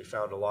condition we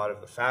found a lot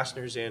of the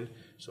fasteners in.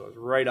 So it was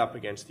right up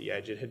against the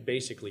edge. It had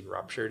basically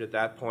ruptured at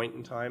that point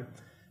in time.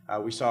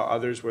 We saw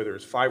others where there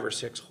was 5 or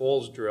 6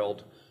 holes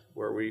drilled,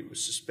 where we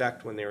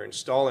suspect when they were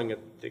installing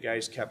it, the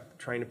guys kept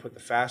trying to put the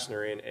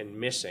fastener in and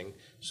missing,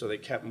 so they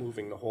kept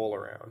moving the hole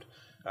around.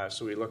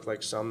 So we looked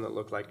like some that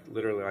looked like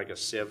literally like a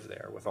sieve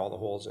there with all the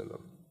holes in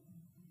them.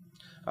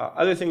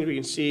 Other things we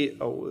can see,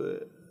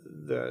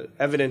 the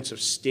evidence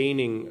of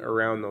staining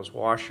around those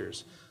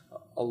washers.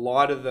 A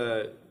lot of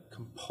the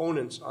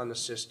components on the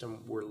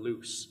system were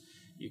loose.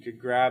 You could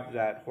grab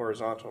that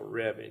horizontal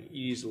rib and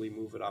easily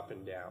move it up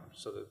and down.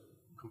 So the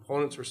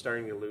components were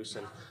starting to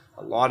loosen.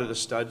 A lot of the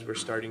studs were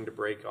starting to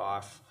break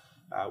off.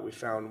 We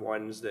found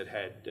ones that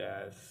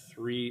had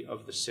 3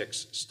 of the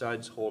 6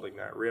 studs holding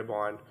that rib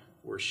on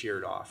were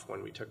sheared off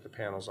when we took the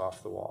panels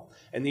off the wall.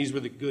 And these were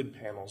the good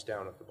panels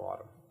down at the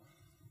bottom.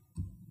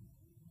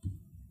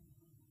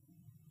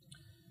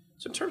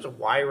 So in terms of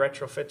why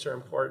retrofits are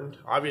important,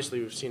 obviously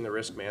we've seen the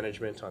risk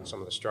management on some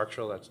of the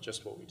structural. That's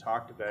just what we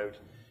talked about.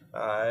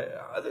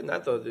 Other than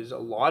that, though, there's a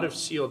lot of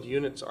sealed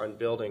units on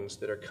buildings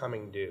that are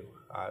coming due.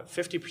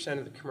 50%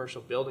 of the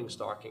commercial building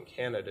stock in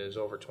Canada is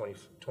over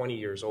 20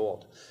 years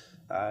old.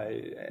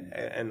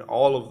 And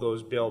all of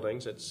those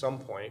buildings at some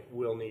point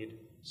will need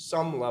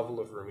some level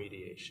of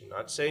remediation.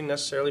 Not saying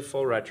necessarily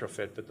full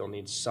retrofit, but they'll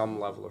need some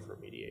level of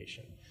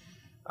remediation.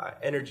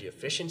 Energy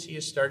efficiency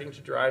is starting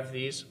to drive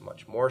these,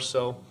 much more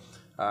so.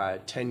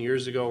 10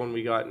 years ago when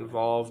we got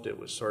involved, it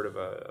was sort of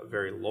a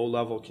very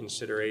low-level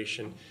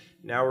consideration.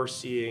 Now we're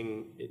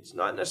seeing it's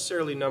not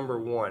necessarily number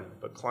 1,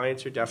 but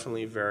clients are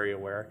definitely very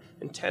aware,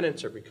 and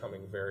tenants are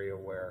becoming very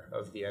aware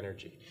of the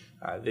energy.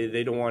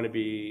 They don't want to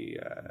be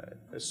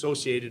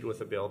associated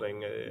with a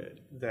building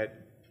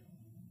that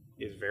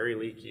is very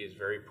leaky, is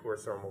very poor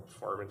thermal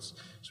performance.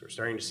 So we're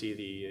starting to see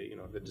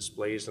the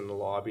displays in the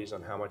lobbies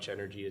on how much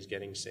energy is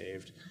getting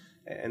saved,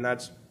 and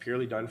that's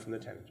purely done from the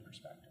tenant's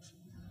perspective.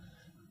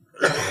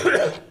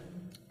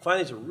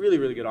 Finally, it's a really,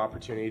 really good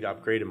opportunity to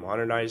upgrade and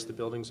modernize the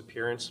building's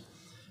appearance.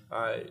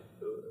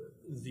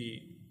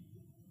 The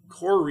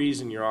core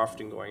reason you're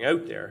often going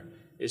out there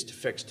is to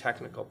fix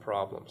technical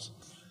problems.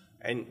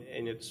 And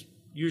it's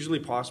usually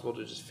possible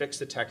to just fix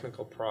the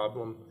technical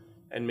problem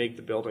and make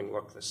the building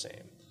look the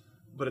same.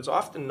 But it's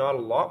often not a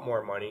lot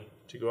more money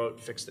to go out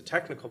and fix the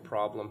technical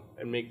problem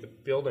and make the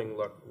building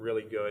look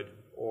really good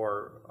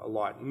or a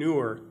lot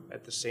newer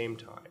at the same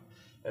time.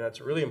 And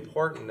that's really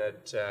important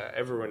that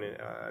everyone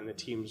on the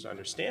teams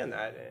understand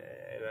that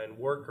and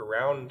work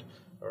around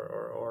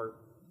or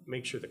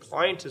make sure the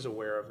client is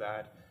aware of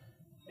that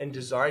and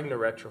design the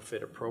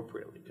retrofit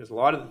appropriately, because a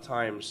lot of the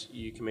times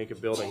you can make a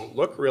building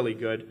look really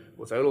good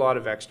without a lot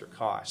of extra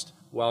cost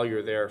while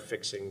you're there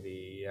fixing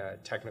the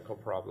technical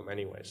problem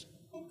anyways.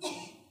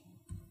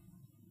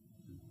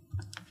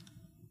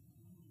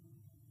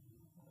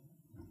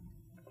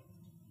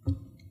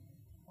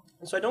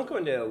 And so I don't go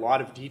into a lot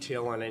of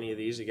detail on any of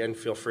these. Again,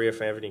 feel free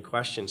if I have any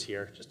questions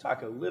here. Just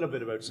talk a little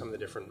bit about some of the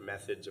different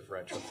methods of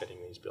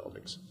retrofitting these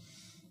buildings.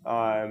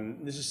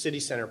 This is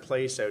City Center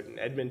Place out in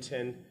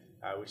Edmonton.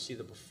 We see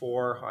the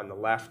before on the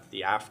left,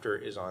 the after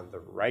is on the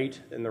right,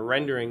 and the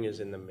rendering is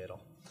in the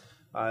middle.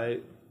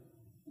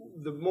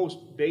 The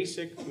most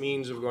basic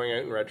means of going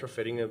out and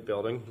retrofitting a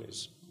building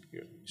is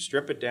you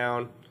strip it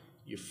down,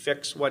 you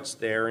fix what's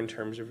there in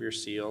terms of your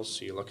seals.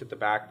 So you look at the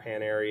back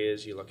pan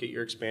areas, you look at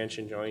your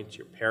expansion joints,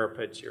 your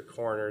parapets, your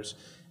corners,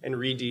 and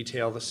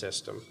redetail the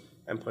system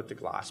and put the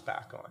glass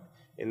back on.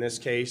 In this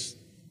case,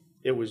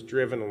 it was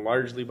driven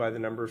largely by the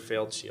number of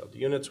failed sealed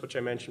units, which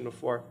I mentioned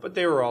before, but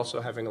they were also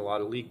having a lot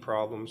of leak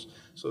problems.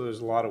 So there's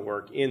a lot of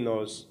work in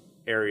those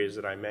areas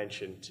that I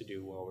mentioned to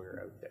do while we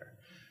were out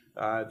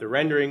there. The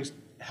renderings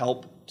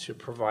help to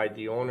provide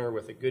the owner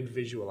with a good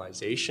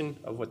visualization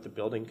of what the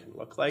building can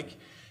look like.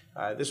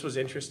 This was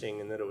interesting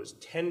in that it was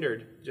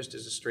tendered just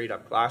as a straight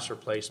up glass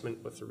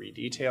replacement with the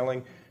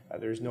redetailing.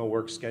 There's no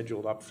work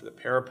scheduled up for the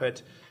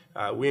parapet.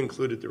 We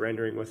included the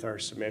rendering with our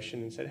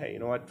submission and said, hey, you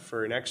know what,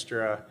 for an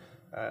extra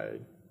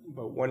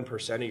about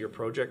 1% of your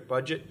project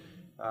budget,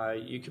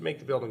 you can make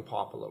the building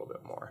pop a little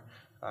bit more.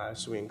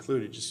 So we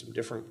included just some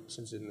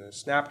differences in the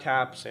snap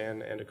caps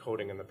and a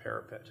coating in the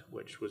parapet,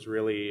 which was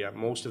really,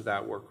 most of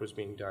that work was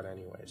being done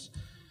anyways.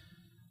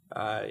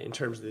 In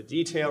terms of the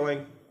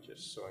detailing,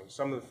 just showing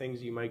some of the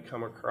things you might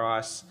come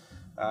across.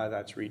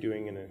 That's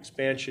redoing an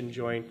expansion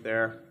joint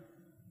there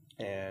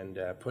and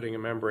putting a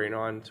membrane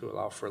on to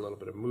allow for a little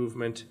bit of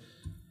movement.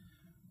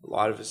 A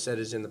lot of it said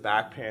is in the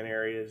back pan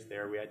areas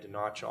there. We had to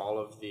notch all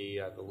of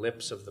the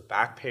lips of the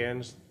back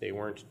pans. They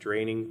weren't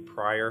draining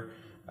prior.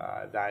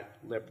 That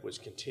lip was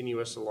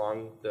continuous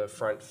along the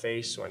front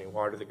face, so any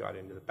water that got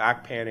into the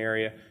back pan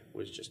area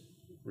was just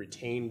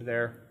retained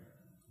there.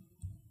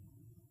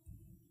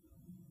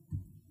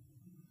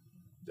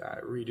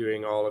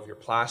 Redoing all of your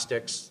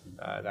plastics,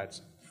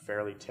 that's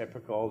fairly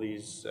typical.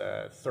 These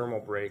thermal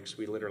breaks,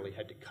 we literally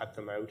had to cut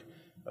them out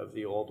of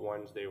the old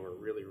ones. They were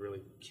really,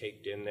 really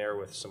caked in there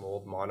with some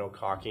old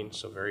monocaulking,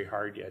 so very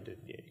hard. You had to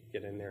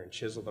get in there and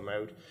chisel them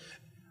out.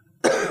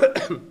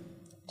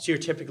 So you're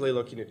typically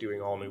looking at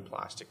doing all new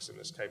plastics in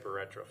this type of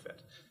retrofit.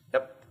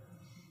 Yep.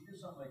 You do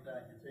something like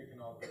that, you're taking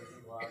all the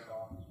glass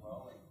off as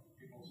well, like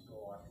people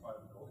still occupy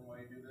the building while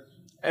you do this?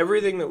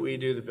 Everything that we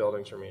do, the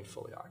buildings remain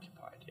fully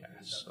occupied,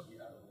 yes. So.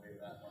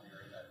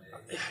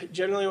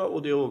 Generally what we'll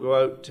do, we'll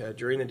go out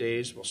during the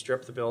days, we'll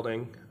strip the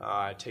building,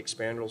 take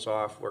spandrels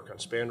off, work on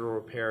spandrel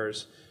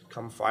repairs,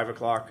 come 5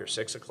 o'clock or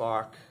 6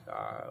 o'clock,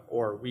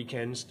 or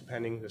weekends,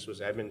 depending. This was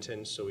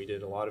Edmonton, so we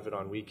did a lot of it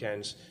on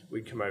weekends.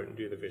 We'd come out and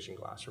do the vision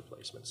glass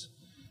replacements.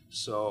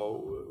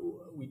 So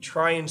we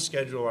try and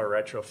schedule our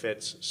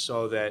retrofits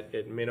so that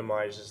it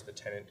minimizes the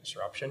tenant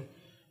disruption.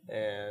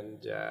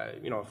 And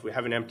you know, if we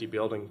have an empty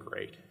building,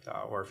 great.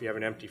 Or if you have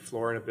an empty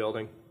floor in a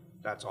building,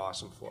 that's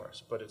awesome for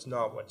us, but it's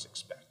not what's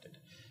expected.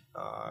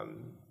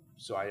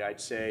 So I'd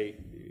say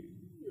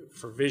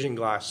for vision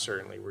glass,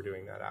 certainly we're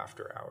doing that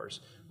after hours.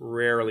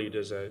 Rarely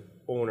does an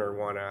owner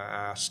want to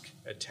ask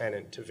a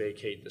tenant to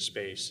vacate the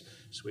space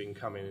so we can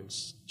come in and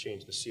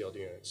change the sealed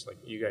units. Like,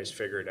 you guys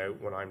figure it out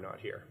when I'm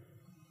not here.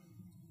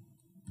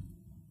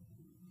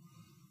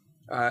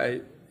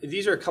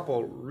 These are a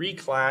couple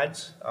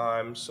reclads.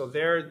 So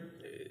they're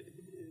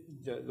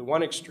the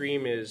one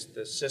extreme is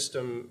the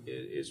system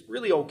is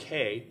really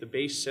okay. The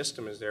base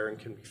system is there and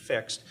can be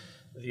fixed.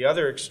 The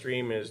other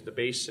extreme is the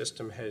base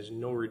system has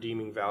no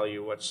redeeming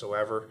value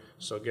whatsoever,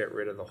 so get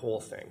rid of the whole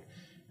thing.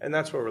 And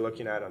that's what we're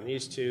looking at on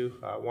these two.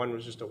 One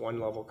was just a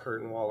one-level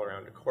curtain wall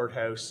around a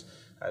courthouse.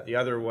 The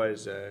other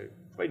was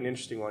quite an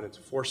interesting one. It's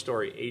a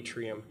 4-story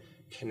atrium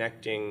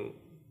connecting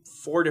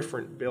 4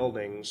 different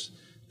buildings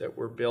that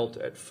were built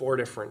at 4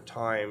 different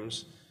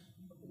times.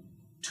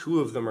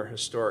 2 of them are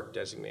historic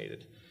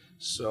designated.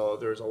 So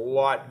there's a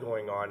lot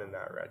going on in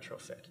that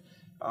retrofit.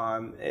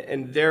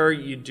 And there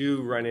you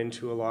do run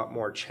into a lot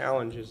more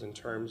challenges in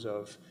terms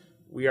of,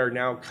 we are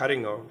now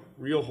cutting a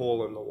real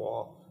hole in the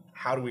wall.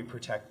 How do we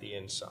protect the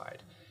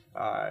inside?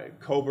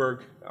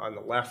 Coburg on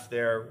the left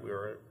there, we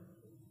were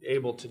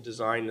able to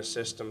design the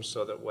system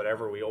so that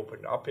whatever we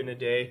opened up in a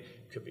day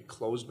could be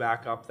closed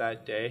back up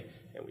that day,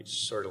 and we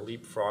just sort of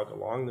leapfrog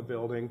along the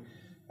building.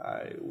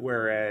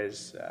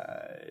 Whereas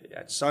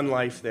at Sun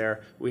Life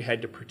there, we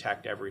had to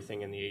protect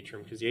everything in the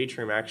atrium because the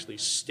atrium actually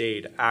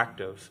stayed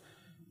active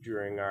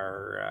during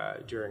our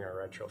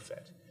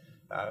retrofit.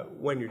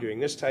 When you're doing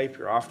this type,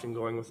 you're often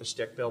going with a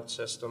stick-built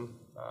system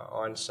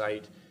on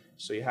site,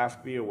 so you have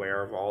to be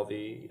aware of all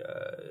the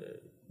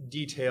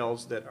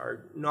details that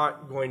are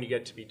not going to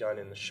get to be done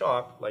in the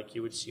shop like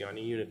you would see on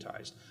a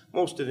unitized.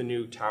 Most of the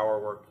new tower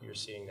work you're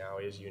seeing now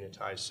is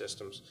unitized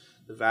systems.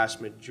 The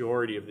vast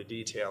majority of the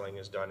detailing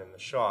is done in the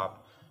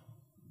shop.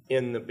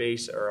 in the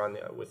base, or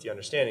with the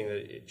understanding that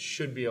it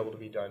should be able to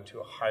be done to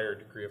a higher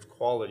degree of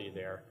quality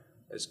there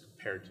as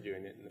compared to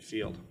doing it in the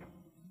field.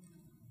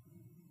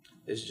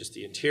 This is just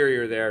the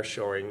interior there,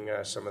 showing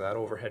some of that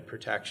overhead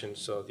protection.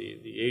 So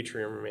the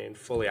atrium remained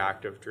fully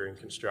active during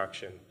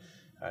construction,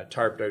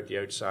 tarped out the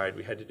outside.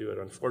 We had to do it,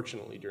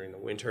 unfortunately, during the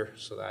winter,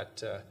 so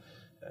that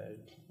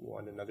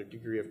one another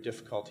degree of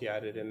difficulty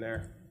added in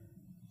there.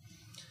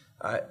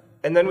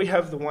 And then we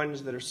have the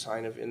ones that are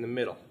sign of in the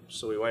middle.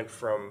 So we went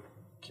from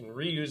can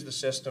reuse the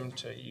system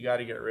to you got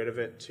to get rid of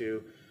it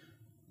to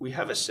we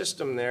have a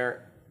system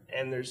there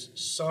and there's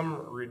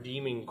some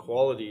redeeming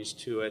qualities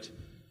to it,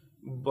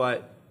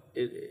 but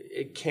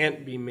it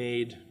can't be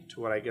made to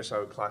what I guess I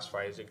would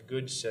classify as a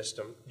good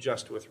system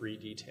just with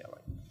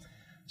redetailing.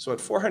 So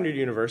at 400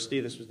 University,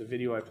 this was the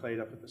video I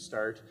played up at the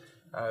start,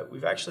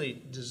 we've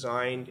actually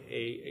designed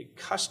a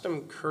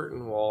custom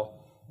curtain wall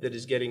that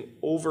is getting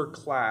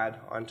overclad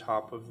on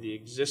top of the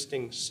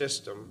existing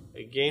system,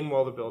 again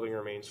while the building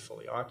remains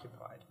fully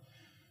occupied.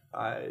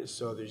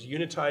 So there's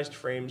unitized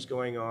frames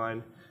going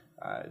on.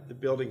 The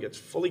building gets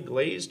fully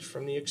glazed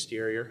from the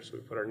exterior, so we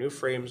put our new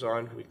frames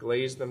on, we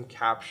glaze them,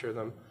 capture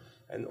them,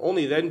 and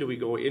only then do we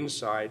go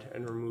inside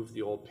and remove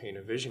the old pane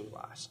of vision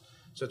glass.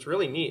 So it's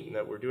really neat in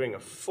that we're doing a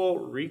full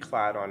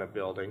reclad on a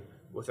building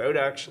without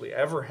actually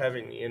ever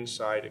having the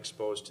inside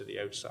exposed to the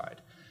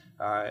outside.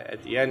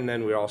 At the end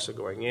then we're also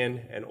going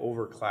in and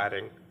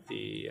overcladding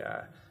the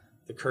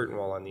curtain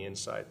wall on the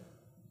inside.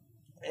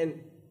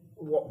 And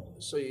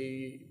so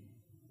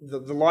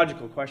the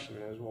logical question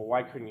is, well,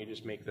 why couldn't you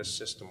just make this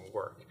system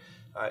work?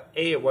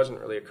 It wasn't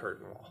really a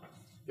curtain wall.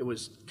 It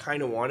was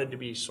kind of wanted to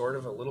be sort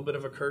of a little bit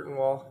of a curtain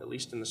wall, at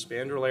least in the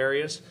spandrel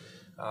areas.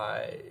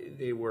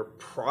 They were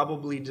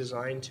probably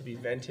designed to be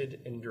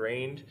vented and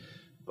drained,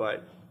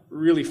 but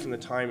really from the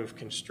time of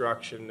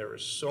construction, there were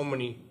so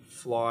many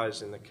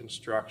flaws in the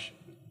construction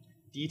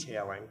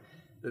detailing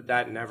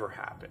that never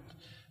happened.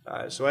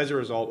 So as a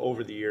result,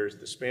 over the years,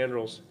 the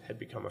spandrels had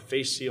become a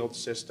face-sealed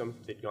system.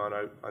 They'd gone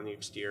out on the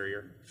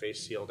exterior,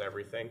 face-sealed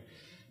everything.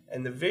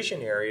 And the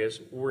vision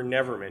areas were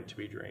never meant to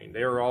be drained.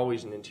 They were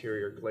always an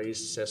interior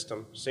glazed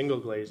system,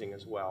 single glazing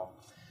as well.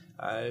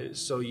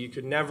 So you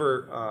could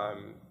never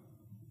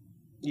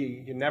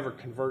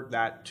convert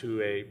that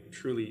to a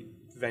truly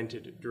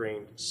vented,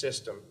 drained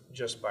system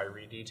just by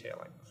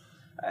redetailing.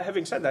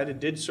 Having said that,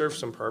 it did serve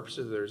some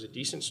purposes. There's a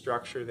decent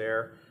structure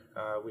there.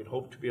 We'd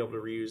hoped to be able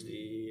to reuse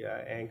the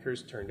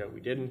anchors. Turned out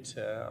we didn't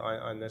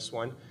on this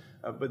one.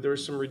 But there were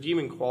some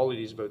redeeming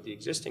qualities about the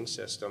existing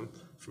system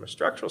from a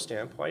structural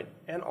standpoint,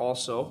 and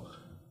also,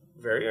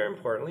 very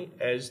importantly,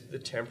 as the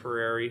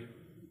temporary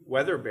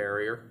weather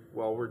barrier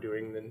while we're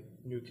doing the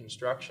new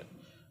construction.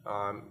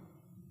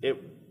 It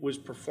was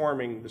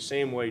performing the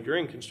same way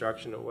during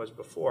construction it was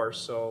before,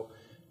 so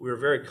we were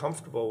very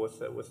comfortable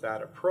with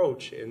that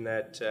approach in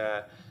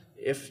that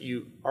if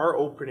you are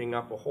opening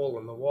up a hole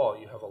in the wall,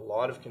 you have a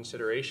lot of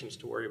considerations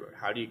to worry about.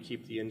 How do you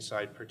keep the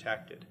inside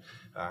protected?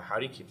 How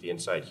do you keep the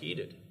inside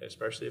heated,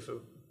 especially if a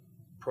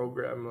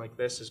program like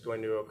this is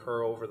going to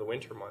occur over the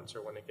winter months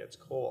or when it gets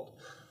cold?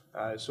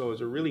 So it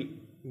was a really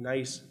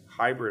nice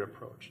hybrid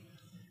approach.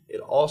 It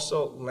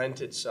also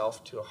lent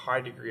itself to a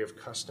high degree of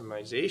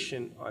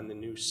customization on the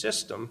new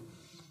system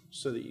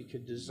so that you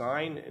could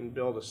design and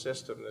build a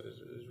system that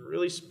is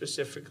really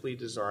specifically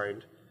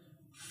designed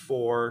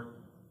for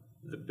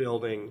the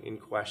building in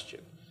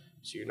question.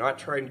 So you're not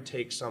trying to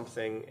take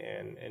something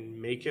and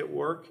make it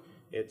work.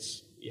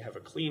 It's you have a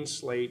clean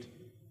slate,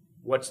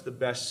 what's the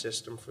best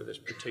system for this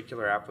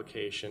particular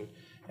application,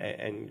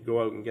 and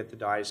go out and get the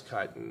dies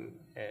cut and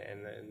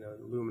the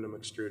aluminum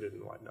extruded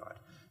and whatnot.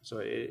 So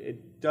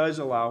it does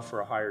allow for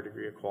a higher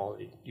degree of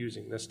quality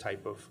using this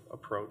type of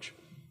approach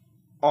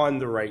on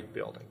the right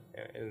building,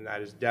 and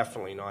that is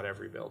definitely not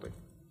every building.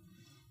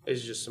 This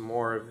is just some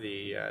more of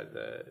the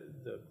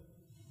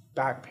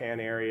back pan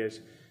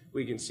areas.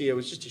 We can see it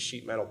was just a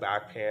sheet metal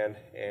back pan,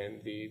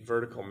 and the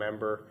vertical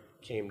member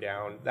came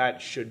down.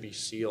 That should be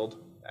sealed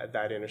at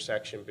that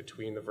intersection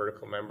between the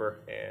vertical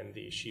member and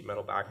the sheet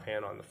metal back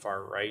pan on the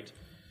far right.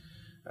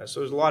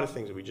 So there's a lot of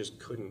things that we just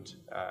couldn't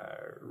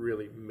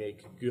really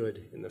make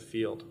good in the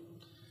field.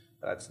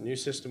 That's the new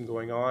system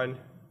going on.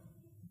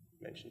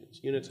 Mentioned it's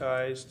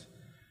unitized.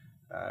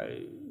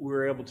 We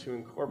were able to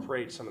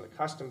incorporate some of the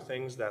custom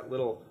things. That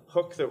little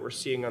hook that we're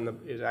seeing on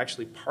is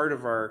actually part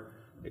of our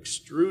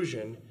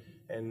extrusion,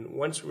 and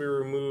once we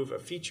remove a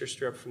feature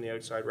strip from the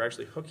outside, we're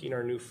actually hooking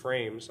our new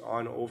frames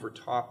on over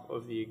top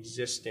of the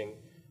existing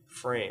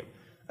frame.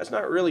 That's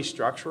not really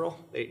structural.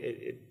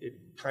 It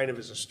kind of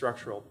is a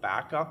structural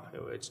backup.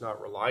 It's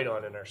not relied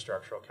on in our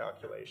structural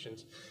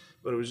calculations,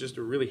 but it was just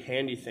a really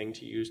handy thing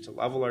to use to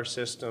level our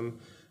system,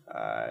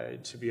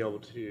 to be able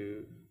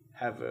to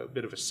have a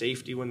bit of a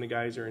safety when the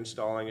guys are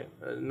installing it.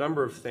 A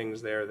number of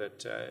things there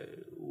that,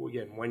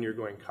 again, when you're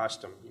going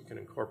custom, you can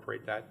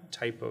incorporate that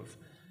type of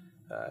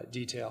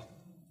detail.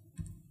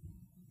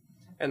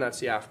 And that's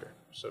the after.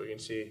 So you can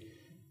see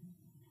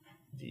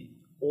the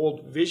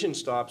old vision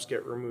stops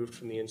get removed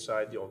from the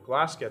inside, the old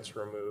glass gets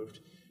removed,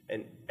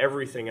 and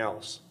everything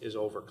else is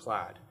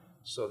overclad.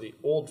 So the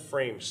old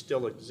frame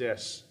still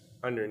exists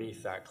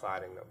underneath that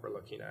cladding that we're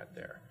looking at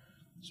there.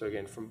 So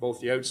again, from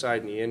both the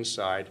outside and the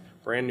inside,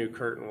 brand new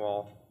curtain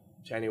wall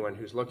to anyone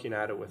who's looking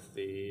at it with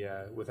the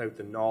without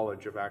the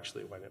knowledge of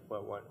actually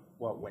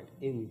what went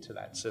into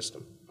that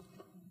system.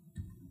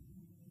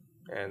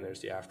 And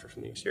there's the after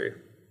from the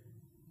exterior.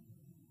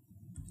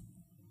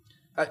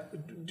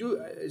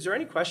 Is there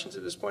any questions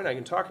at this point? I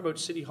can talk about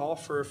City Hall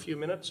for a few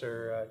minutes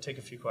or take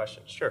a few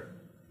questions. Sure.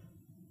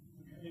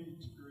 Any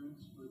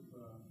experience with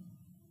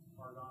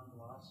argon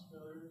glass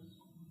failures,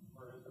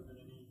 or has there been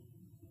any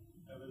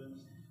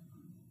evidence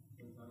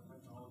that that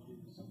technology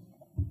is?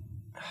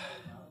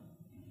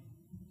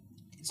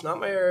 It's not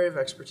my area of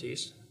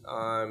expertise.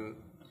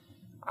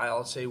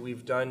 I'll say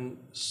we've done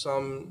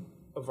some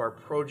of our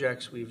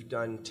projects, we've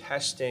done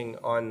testing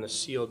on the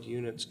sealed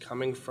units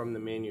coming from the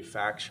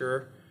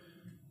manufacturer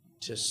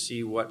to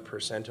see what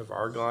 % of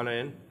argon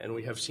in, and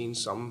we have seen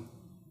some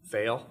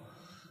fail.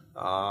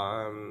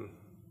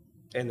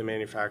 And the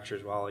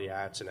manufacturers, well,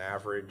 yeah, it's an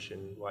average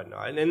and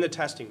whatnot. And then the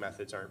testing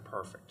methods aren't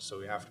perfect, so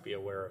we have to be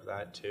aware of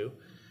that too.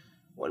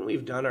 When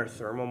we've done our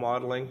thermal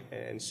modeling,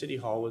 and City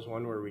Hall was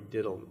one where we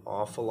did an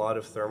awful lot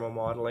of thermal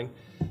modeling,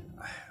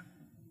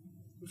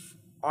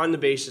 on the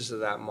basis of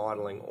that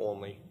modeling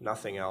only,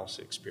 nothing else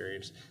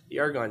experienced, the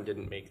argon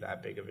didn't make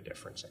that big of a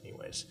difference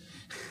anyways.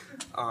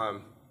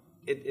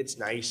 It's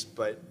nice,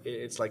 but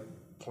it's like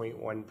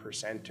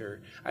 0.1%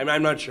 or,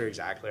 I'm not sure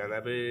exactly on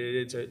that, but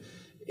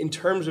in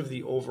terms of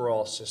the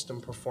overall system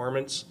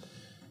performance,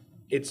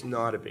 it's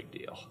not a big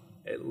deal,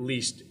 at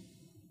least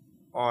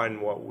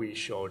on what we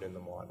showed in the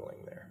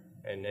modeling there.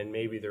 And then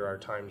maybe there are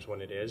times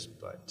when it is,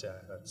 but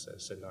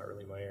that's not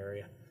really my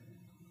area.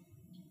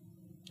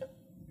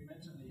 You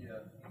mentioned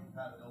the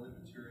compatibility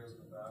materials of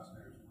the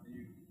fasteners. What do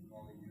you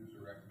normally use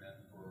or recommend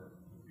for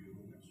the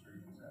aluminum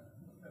string? Is that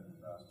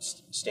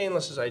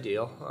Stainless is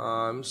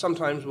ideal.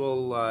 Sometimes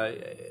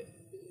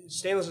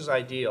stainless is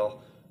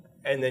ideal,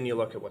 and then you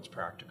look at what's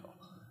practical.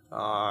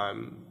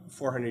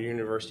 400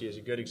 University is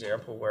a good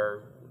example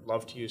where we'd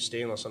love to use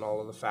stainless on all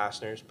of the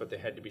fasteners, but they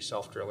had to be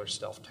self-drill or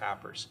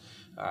self-tappers.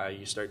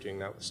 You start doing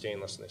that with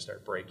stainless and they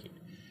start breaking.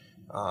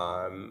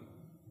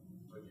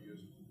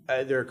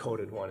 They're a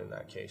coated one in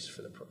that case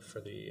for the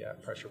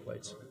pressure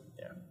plates.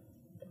 Yeah.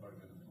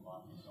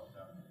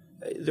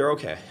 They're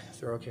okay.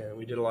 They're okay.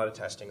 We did a lot of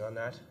testing on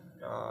that.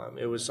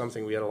 It was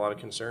something we had a lot of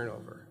concern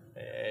over.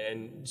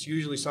 And it's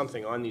usually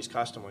something on these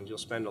custom ones, you'll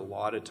spend a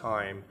lot of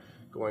time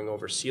going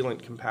over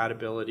sealant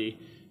compatibility,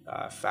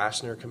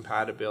 fastener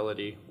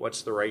compatibility,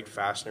 what's the right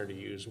fastener to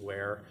use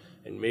where,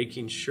 and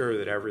making sure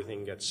that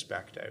everything gets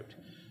spec'd out.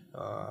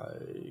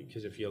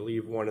 Because if you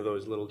leave one of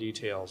those little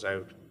details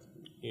out,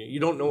 you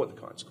don't know what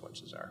the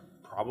consequences are.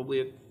 Probably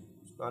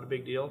it's not a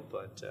big deal,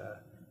 but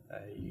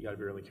you got to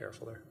be really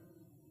careful there.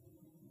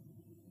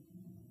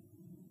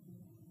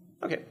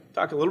 Okay,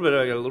 talk a little bit.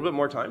 I got a little bit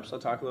more time, so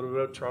I'll talk a little bit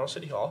about Toronto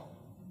City Hall.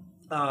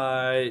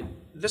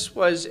 This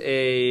was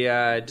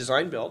a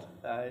design build.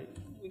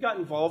 We got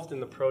involved in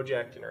the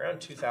project in around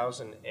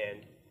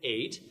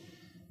 2008,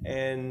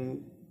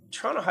 and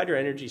Toronto Hydro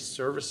Energy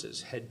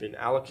Services had been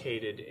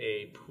allocated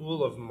a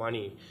pool of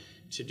money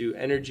to do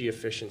energy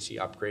efficiency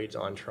upgrades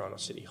on Toronto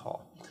City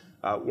Hall.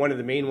 One of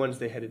the main ones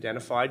they had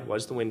identified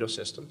was the window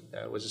system.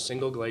 It was a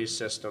single glaze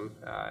system,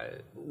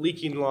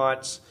 leaking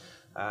lots,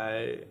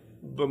 but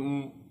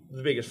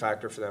the biggest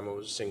factor for them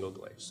was single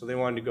glaze. So they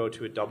wanted to go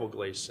to a double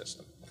glaze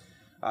system.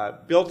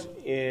 Built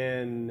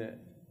in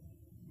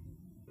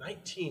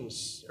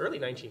early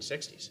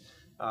 1960s.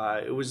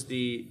 It was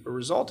the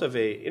result of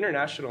an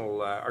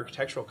international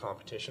architectural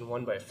competition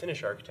won by a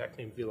Finnish architect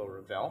named Vilo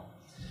Ravel.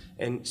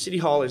 And City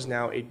Hall is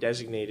now a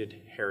designated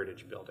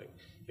heritage building.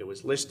 It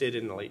was listed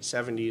in the late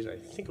 70s. I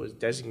think it was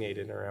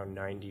designated in around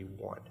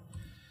 91.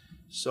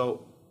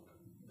 So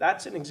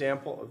that's an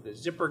example of the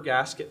zipper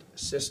gasket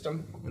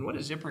system. And what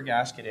a zipper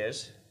gasket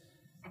is,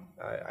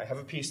 I have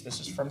a piece, this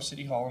is from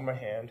City Hall in my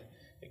hand.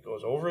 It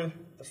goes over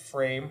the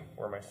frame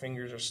where my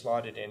fingers are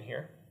slotted in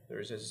here.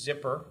 There's a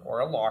zipper or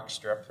a lock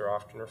strip, they're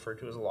often referred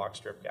to as a lock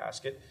strip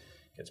gasket.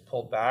 Gets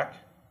pulled back.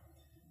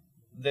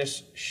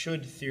 This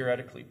should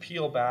theoretically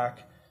peel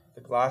back.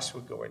 The glass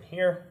would go in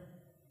here,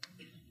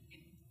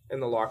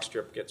 and the lock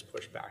strip gets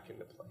pushed back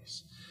into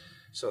place.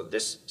 So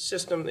this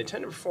system, they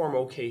tend to perform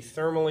okay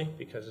thermally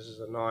because this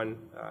is a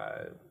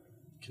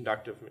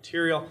non-conductive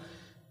material.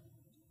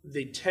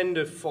 They tend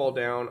to fall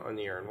down on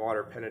the air and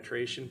water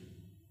penetration.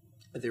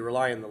 They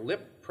rely on the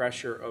lip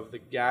pressure of the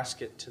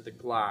gasket to the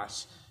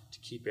glass to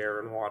keep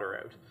air and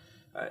water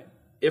out.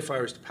 If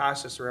I was to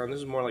pass this around, this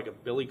is more like a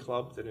billy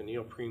club than a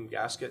neoprene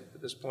gasket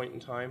at this point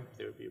in time.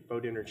 They would be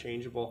about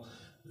interchangeable.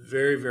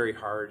 Very, very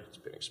hard. It's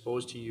been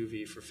exposed to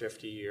UV for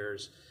 50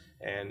 years,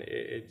 and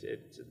it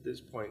at this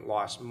point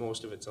lost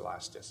most of its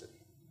elasticity.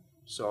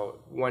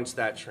 So once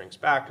that shrinks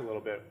back a little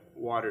bit,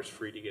 water's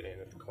free to get in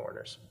at the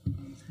corners.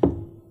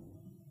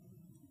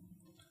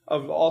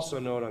 Of also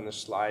note on this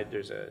slide,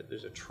 there's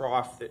a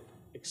trough that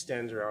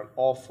extends around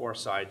all four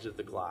sides of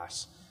the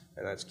glass.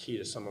 and that's key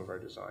to some of our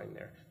design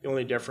there. The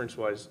only difference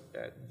was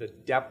the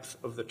depth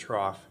of the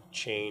trough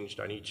changed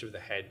on each of the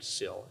head,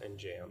 sill, and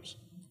jambs.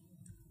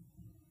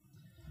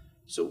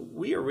 So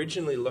we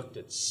originally looked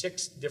at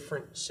 6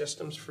 different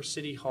systems for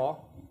City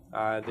Hall.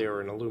 They were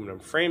an aluminum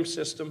frame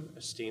system,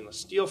 a stainless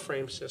steel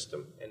frame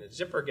system, and a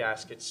zipper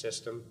gasket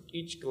system,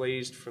 each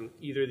glazed from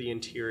either the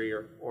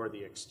interior or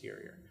the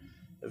exterior.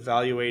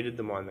 Evaluated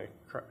them on the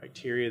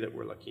criteria that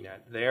we're looking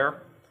at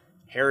there.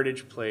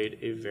 Heritage played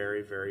a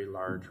very, very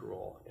large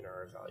role in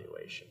our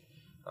evaluation.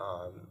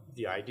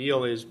 The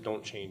ideal is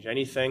don't change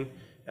anything.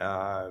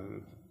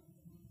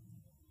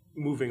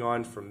 Moving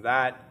on from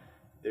that,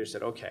 they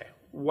said, okay,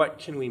 what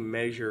can we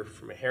measure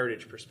from a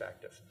heritage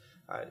perspective?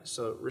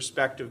 So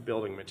respective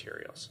building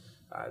materials.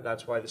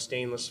 That's why the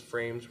stainless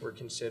frames were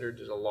considered.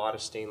 There's a lot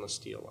of stainless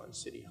steel on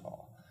City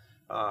Hall.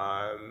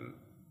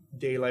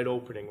 Daylight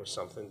opening was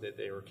something that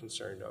they were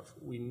concerned of.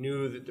 We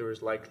knew that there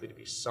was likely to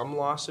be some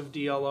loss of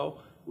DLO.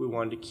 We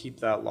wanted to keep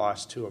that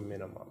loss to a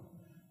minimum.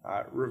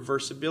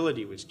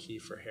 Reversibility was key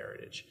for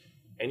heritage.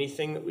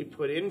 Anything that we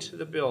put into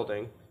the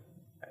building,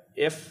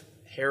 if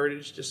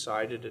heritage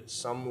decided at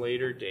some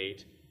later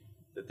date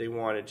that they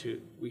wanted to,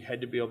 we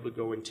had to be able to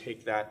go and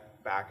take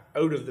that back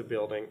out of the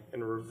building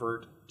and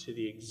revert to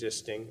the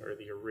existing or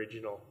the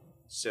original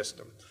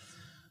system.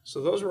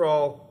 So those were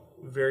all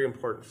very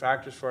important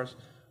factors for us.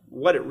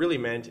 What it really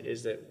meant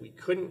is that we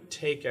couldn't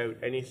take out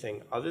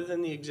anything other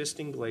than the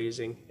existing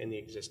glazing and the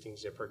existing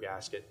zipper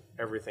gasket.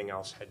 Everything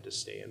else had to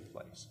stay in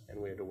place, and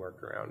we had to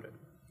work around it.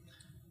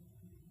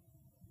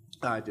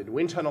 Did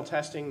wind tunnel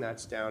testing.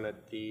 That's down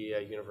at the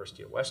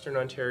University of Western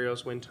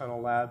Ontario's wind tunnel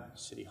lab.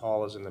 City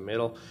Hall is in the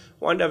middle.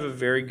 Wanted to have a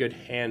very good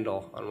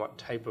handle on what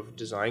type of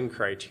design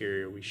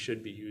criteria we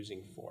should be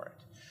using for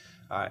it.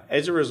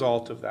 As a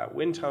result of that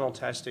wind tunnel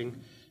testing,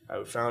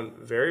 we found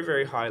very,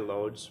 very high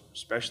loads,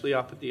 especially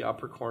up at the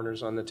upper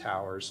corners on the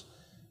towers.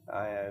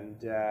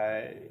 And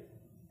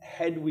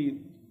had we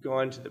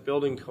gone to the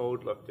building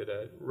code, looked at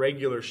a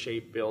regular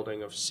shaped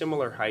building of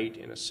similar height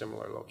in a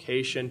similar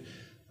location,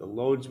 the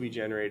loads we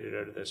generated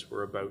out of this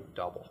were about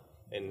double,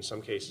 and in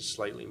some cases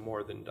slightly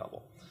more than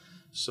double.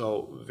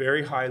 So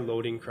very high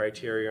loading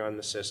criteria on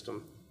the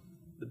system.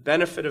 The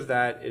benefit of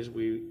that is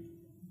we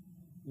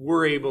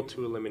were able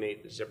to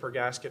eliminate the zipper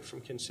gasket from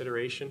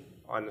consideration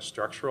on the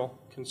structural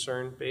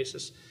concern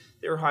basis.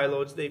 They were high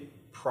loads. They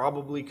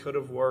probably could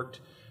have worked,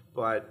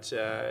 but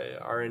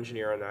our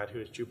engineer on that, who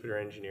is Jupiter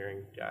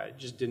Engineering,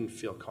 just didn't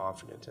feel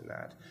confident in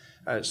that.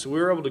 So we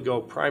were able to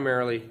go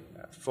primarily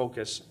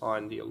focus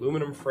on the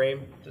aluminum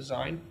frame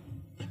design,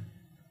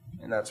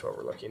 and that's what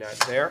we're looking at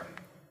there.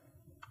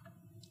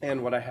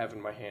 And what I have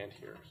in my hand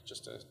here is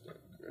just a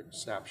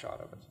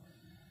snapshot of it.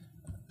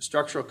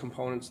 Structural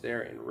components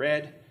there in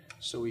red,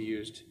 so we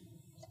used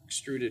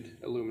extruded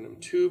aluminum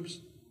tubes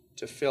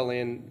to fill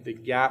in the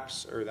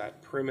gaps or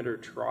that perimeter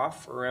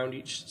trough around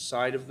each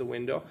side of the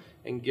window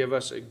and give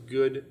us a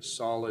good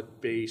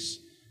solid base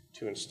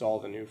to install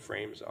the new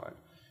frames on.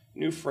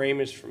 New frame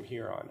is from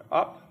here on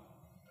up,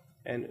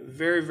 and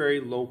very, very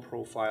low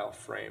profile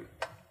frame.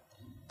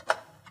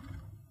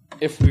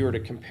 If we were to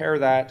compare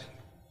that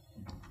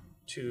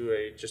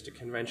to just a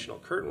conventional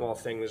curtain wall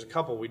thing, there's a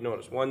couple we'd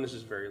notice. One, this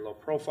is very low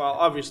profile.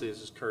 Obviously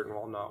this is curtain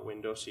wall, not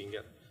window, so you can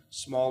get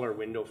smaller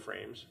window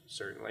frames,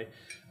 certainly.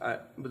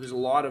 But there's a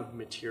lot of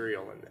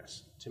material in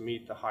this to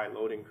meet the high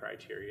loading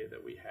criteria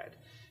that we had.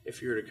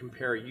 If you were to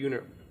compare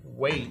unit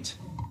weight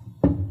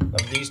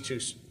of these two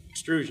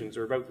extrusions,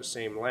 they're about the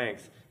same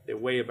length, they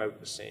weigh about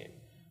the same.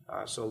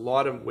 So a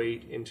lot of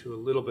weight into a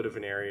little bit of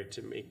an area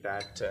to make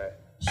that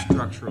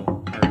structural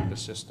part of the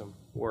system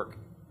work.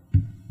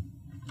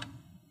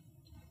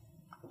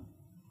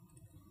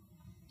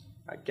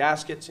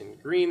 Gaskets in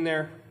green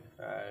there.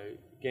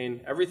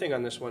 Again, everything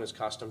on this one is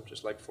custom,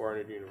 just like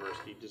 400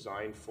 University,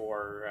 designed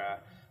for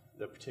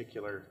the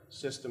particular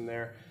system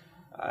there.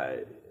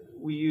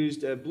 We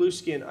used a blue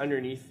skin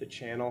underneath the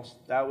channels.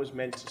 That was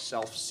meant to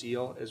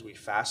self-seal as we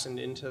fastened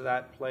into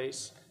that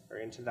place, or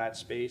into that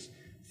space.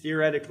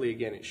 Theoretically,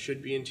 again, it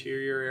should be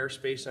interior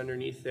airspace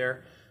underneath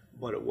there,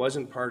 but it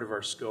wasn't part of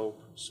our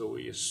scope, so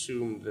we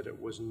assumed that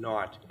it was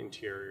not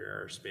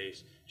interior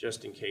airspace,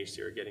 just in case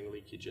they were getting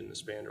leakage in the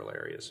spandrel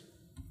areas.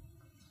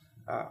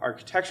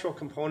 Architectural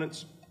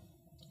components.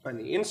 On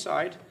the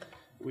inside,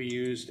 we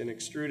used an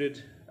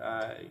extruded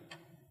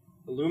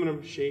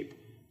aluminum shape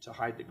to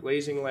hide the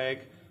glazing lag.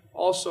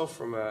 Also,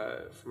 from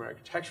an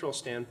architectural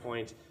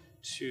standpoint,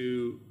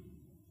 to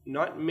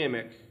not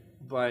mimic,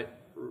 but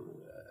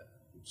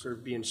sort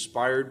of be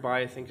inspired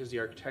by, I think is the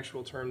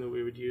architectural term that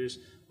we would use,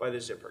 by the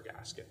zipper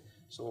gasket.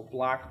 So a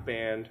black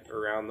band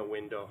around the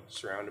window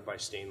surrounded by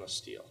stainless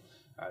steel.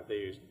 They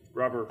used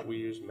rubber, we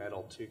used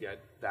metal to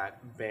get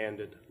that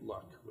banded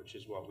look, which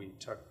is what we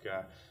took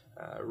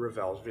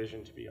Ravel's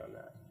vision to be on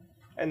that.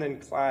 And then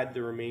clad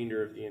the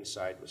remainder of the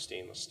inside with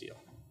stainless steel.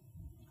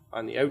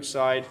 On the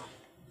outside,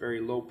 very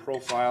low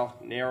profile,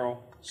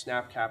 narrow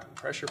snap cap and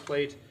pressure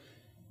plate.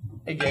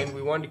 Again,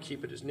 we wanted to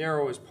keep it as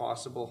narrow as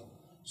possible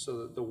so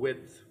that the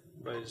width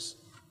was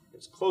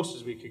as close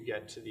as we could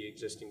get to the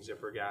existing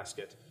zipper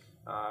gasket,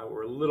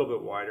 were a little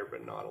bit wider,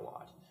 but not a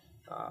lot.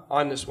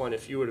 On this one,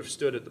 if you would have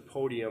stood at the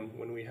podium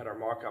when we had our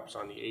mock-ups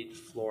on the 8th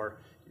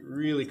floor, you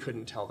really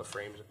couldn't tell the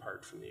frames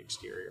apart from the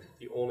exterior.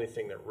 The only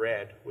thing that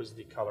read was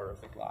the color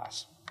of the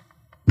glass.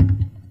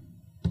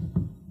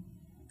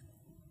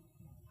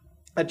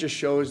 That just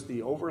shows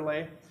the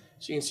overlay.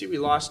 So you can see we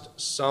lost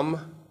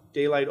some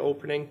daylight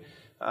opening.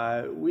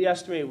 We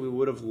estimate we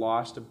would have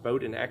lost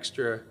about an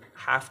extra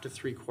 1/2 to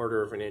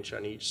 3/4 of an inch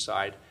on each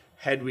side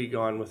had we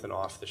gone with an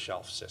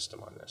off-the-shelf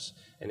system on this,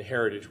 and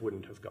Heritage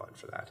wouldn't have gone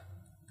for that.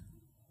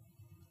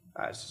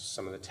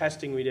 Some of the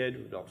testing we did,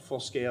 we built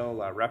full-scale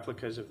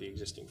replicas of the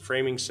existing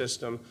framing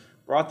system,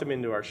 brought them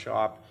into our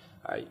shop,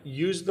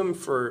 used them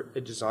for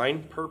a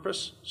design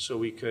purpose, so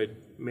we could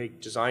make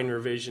design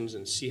revisions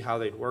and see how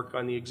they'd work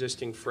on the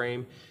existing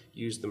frame,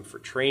 used them for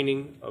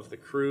training of the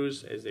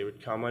crews as they would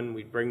come in.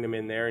 We'd bring them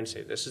in there and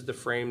say, this is the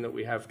frame that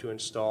we have to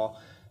install,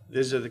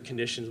 these are the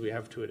conditions we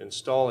have to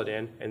install it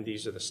in, and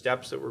these are the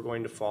steps that we're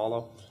going to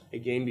follow.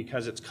 Again,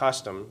 because it's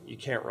custom, you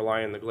can't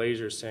rely on the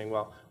glazers saying,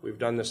 well, we've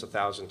done this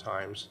 1,000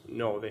 times.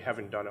 No, they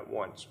haven't done it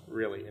once,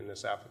 really, in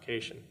this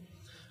application.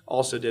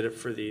 Also did it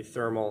for the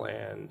thermal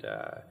and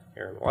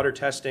air and water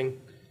testing.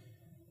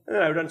 And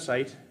then out on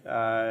site,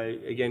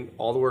 again,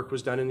 all the work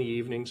was done in the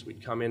evenings.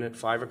 We'd come in at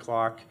 5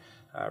 o'clock,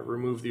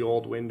 remove the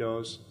old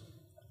windows.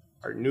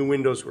 Our new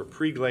windows were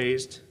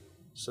pre-glazed,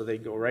 so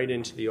they'd go right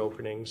into the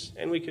openings,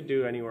 and we could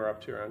do anywhere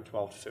up to around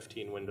 12 to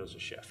 15 windows a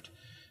shift.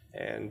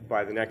 And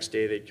by the next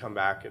day, they'd come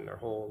back and their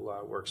whole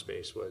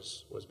workspace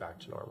was back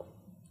to normal.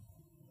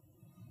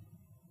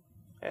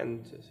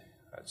 And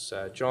that's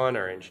John,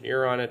 our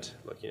engineer, on it,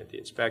 looking at the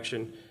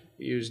inspection.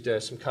 We used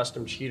some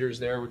custom cheaters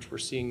there, which we're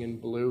seeing in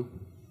blue.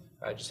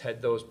 I just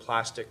had those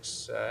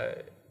plastics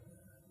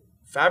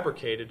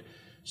fabricated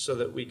so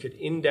that we could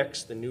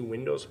index the new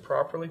windows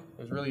properly. It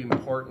was really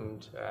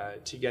important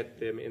to get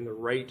them in the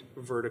right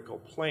vertical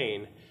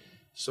plane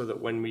so that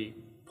when we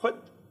put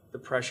the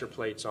pressure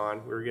plates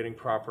on, we were getting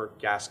proper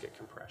gasket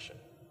compression.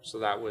 So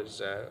that was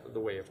the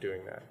way of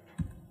doing that.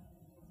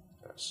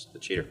 That's the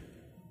cheater.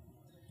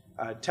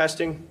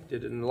 Testing,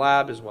 did it in the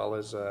lab as well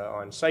as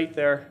on site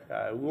there.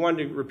 We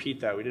wanted to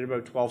repeat that. We did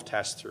about 12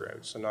 tests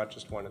throughout, so not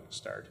just one at the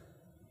start.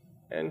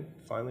 And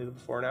finally, the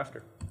before and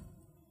after.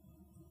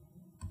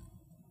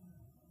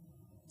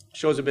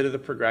 Shows a bit of the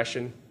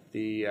progression.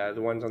 The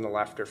ones on the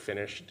left are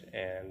finished,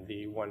 and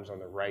the ones on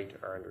the right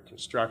are under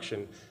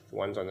construction. The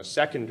ones on the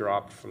second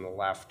drop from the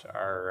left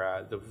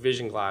are the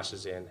vision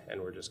glasses in,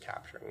 and we're just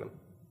capturing them.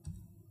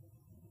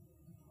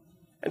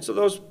 And so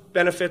those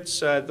benefits,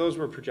 those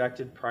were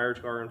projected prior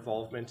to our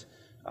involvement.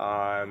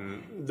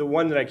 The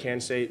one that I can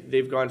say,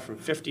 they've gone from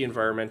 50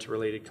 environmental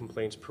related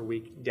complaints per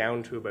week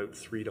down to about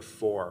 3 to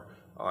 4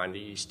 on the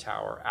East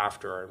Tower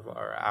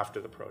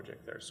after the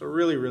project there. So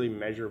really, really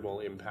measurable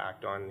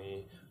impact on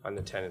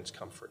the tenants'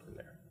 comfort in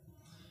there.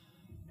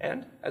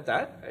 And at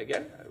that,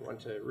 again, I want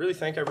to really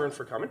thank everyone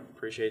for coming.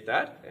 Appreciate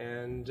that.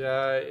 And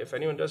if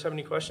anyone does have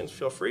any questions,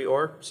 feel free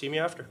or see me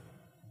after.